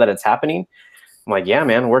that. Now that it's happening, I'm like, yeah,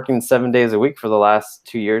 man, working 7 days a week for the last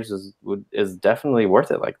 2 years is definitely worth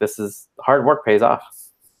it. Like this is hard work pays off.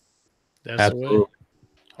 That's Absolutely. The way.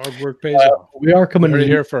 Hard work pays off. We are coming right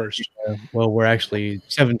here first. Well, we're actually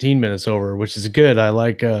 17 minutes over, which is good. I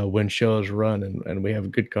like when shows run and we have a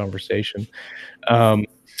good conversation.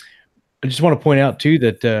 I just want to point out too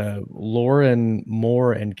that Lauren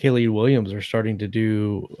Moore and Kaylee Williams are starting to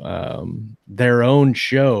do their own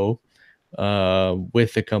show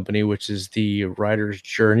with the company, which is the Writer's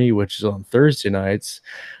Journey, which is on Thursday nights.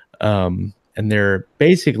 And they're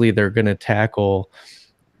going to tackle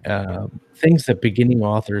things that beginning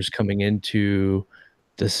authors coming into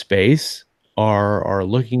the space are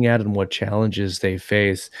looking at and what challenges they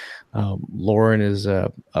face. Lauren is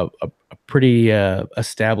a pretty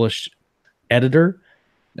established editor,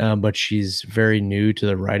 but she's very new to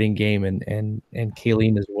the writing game, and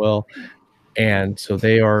Kayleen as well. And so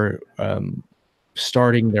they are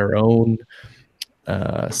starting their own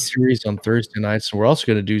series on Thursday nights. And we're also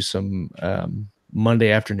going to do some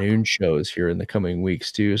Monday afternoon shows here in the coming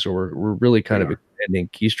weeks too. So we're really kind of expanding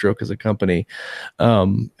Keystroke as a company.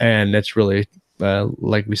 And that's really,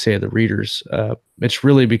 like we say, the readers, it's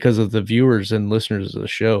really because of the viewers and listeners of the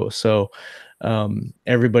show. So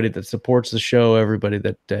everybody that supports the show, everybody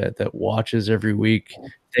that watches every week,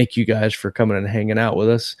 thank you guys for coming and hanging out with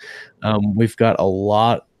us. We've got a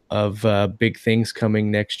lot of big things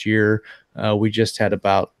coming next year. We just had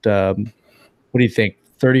about, what do you think?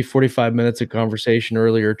 30, 45 minutes of conversation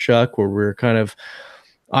earlier, Chuck, where we're kind of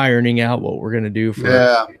ironing out what we're going to do for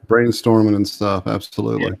brainstorming and stuff.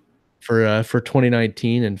 Absolutely. For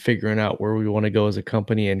 2019 and figuring out where we want to go as a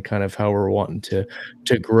company and kind of how we're wanting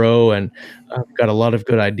to grow. And I've got a lot of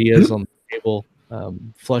good ideas on the table,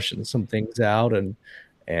 flushing some things out.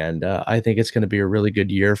 And I think it's going to be a really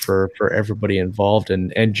good year for everybody involved.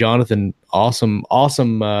 And Jonathan,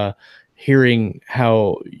 awesome hearing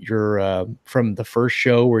how you're from the first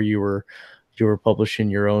show where you were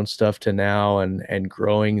publishing your own stuff to now and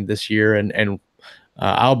growing this year. And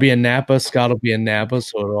I'll be in Napa, Scott will be in Napa,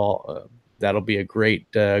 so that'll be a great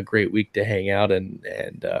week to hang out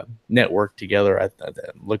and network together. I'm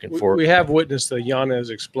looking forward. We have witnessed the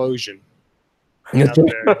Yanez explosion. out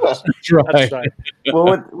there. That's right. That's right.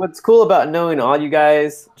 Well, what's cool about knowing all you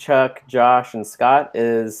guys, Chuck, Josh, and Scott,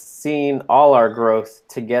 is seeing all our growth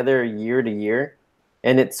together year to year.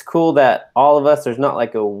 And it's cool that all of us, there's not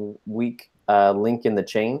like a weak link in the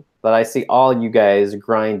chain, but I see all you guys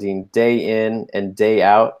grinding day in and day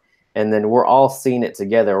out. And then we're all seeing it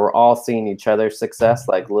together. We're all seeing each other's success,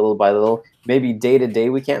 like little by little. Maybe day to day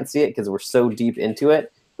we can't see it because we're so deep into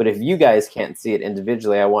it. But if you guys can't see it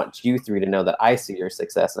individually, I want you three to know that I see your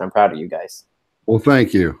success, and I'm proud of you guys. Well,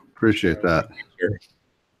 thank you. Appreciate that.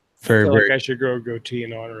 I feel like I should grow a goatee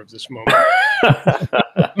in honor of this moment.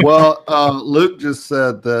 Well, Luke just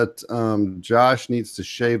said that Josh needs to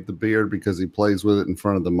shave the beard because he plays with it in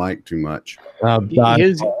front of the mic too much.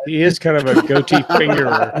 He is kind of a goatee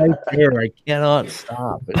fingerer. I cannot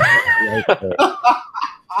stop.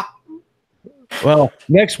 Well,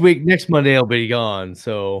 next Monday I'll be gone.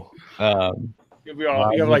 So You'll be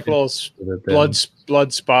all, you have like little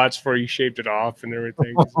blood spots before you shaved it off and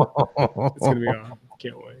everything. It's gonna be awesome.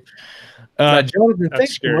 Can't wait. Jonathan,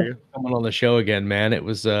 thanks scary. for coming on the show again, man. It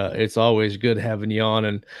was it's always good having you on,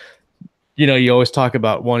 and you always talk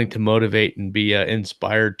about wanting to motivate and be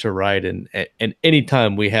inspired to write, and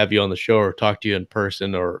anytime we have you on the show or talk to you in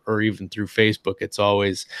person or even through Facebook, it's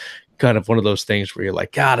always kind of one of those things where you're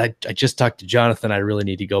like, God, I just talked to Jonathan. I really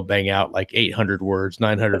need to go bang out like 800 words,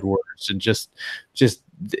 900 words, and just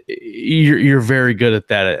you're very good at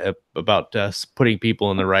that about putting people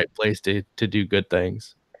in the right place to do good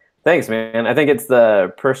things. Thanks, man. I think it's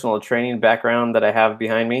the personal training background that I have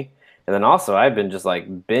behind me. And then also I've been just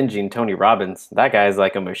like binging Tony Robbins. That guy's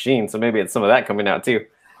like a machine. So maybe it's some of that coming out too.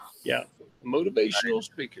 Yeah. Motivational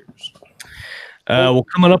speakers. Well,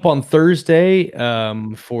 coming up on Thursday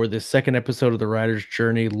for the second episode of The Writer's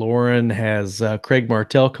Journey, Lauren has Craig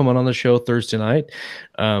Martell coming on the show Thursday night.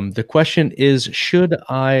 The question is, should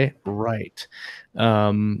I write?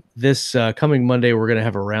 This coming Monday, we're going to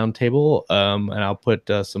have a roundtable, and I'll put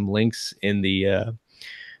some links in the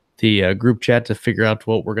group chat to figure out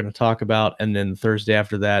what we're going to talk about. And then Thursday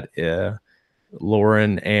after that,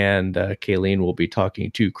 Lauren and Kayleen will be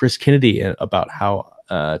talking to Chris Kennedy about how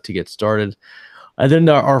to get started. And then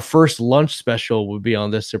our first lunch special will be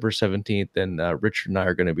on December 17th, and Richard and I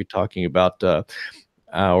are going to be talking about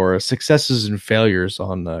our successes and failures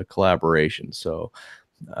on collaboration. So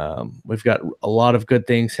we've got a lot of good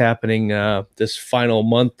things happening this final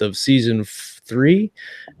month of season 3,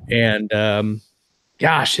 and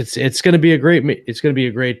gosh, it's going to be a great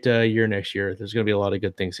year next year. There's going to be a lot of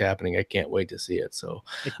good things happening. I can't wait to see it. So,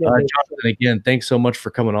 Jonathan, again, thanks so much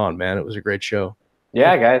for coming on, man. It was a great show.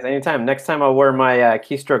 Yeah, guys, anytime. Next time I'll wear my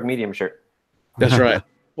Keystroke Medium shirt. That's right.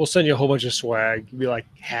 We'll send you a whole bunch of swag. It'll be like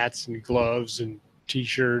hats and gloves and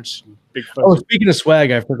T-shirts and big. Oh, speaking of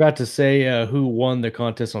swag, I forgot to say who won the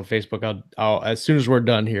contest on Facebook. I'll as soon as we're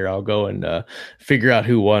done here, I'll go and figure out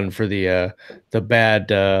who won for the bad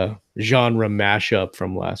genre mashup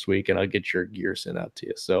from last week, and I'll get your gear sent out to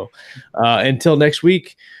you. So until next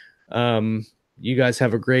week, you guys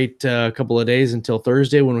have a great couple of days until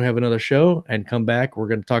Thursday when we have another show, and come back. We're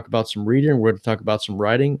going to talk about some reading. We're going to talk about some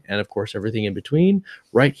writing, and of course, everything in between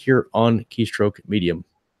right here on Keystroke Medium.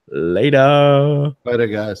 Later,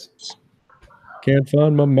 guys. Can't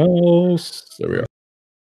find my mouse. There we are.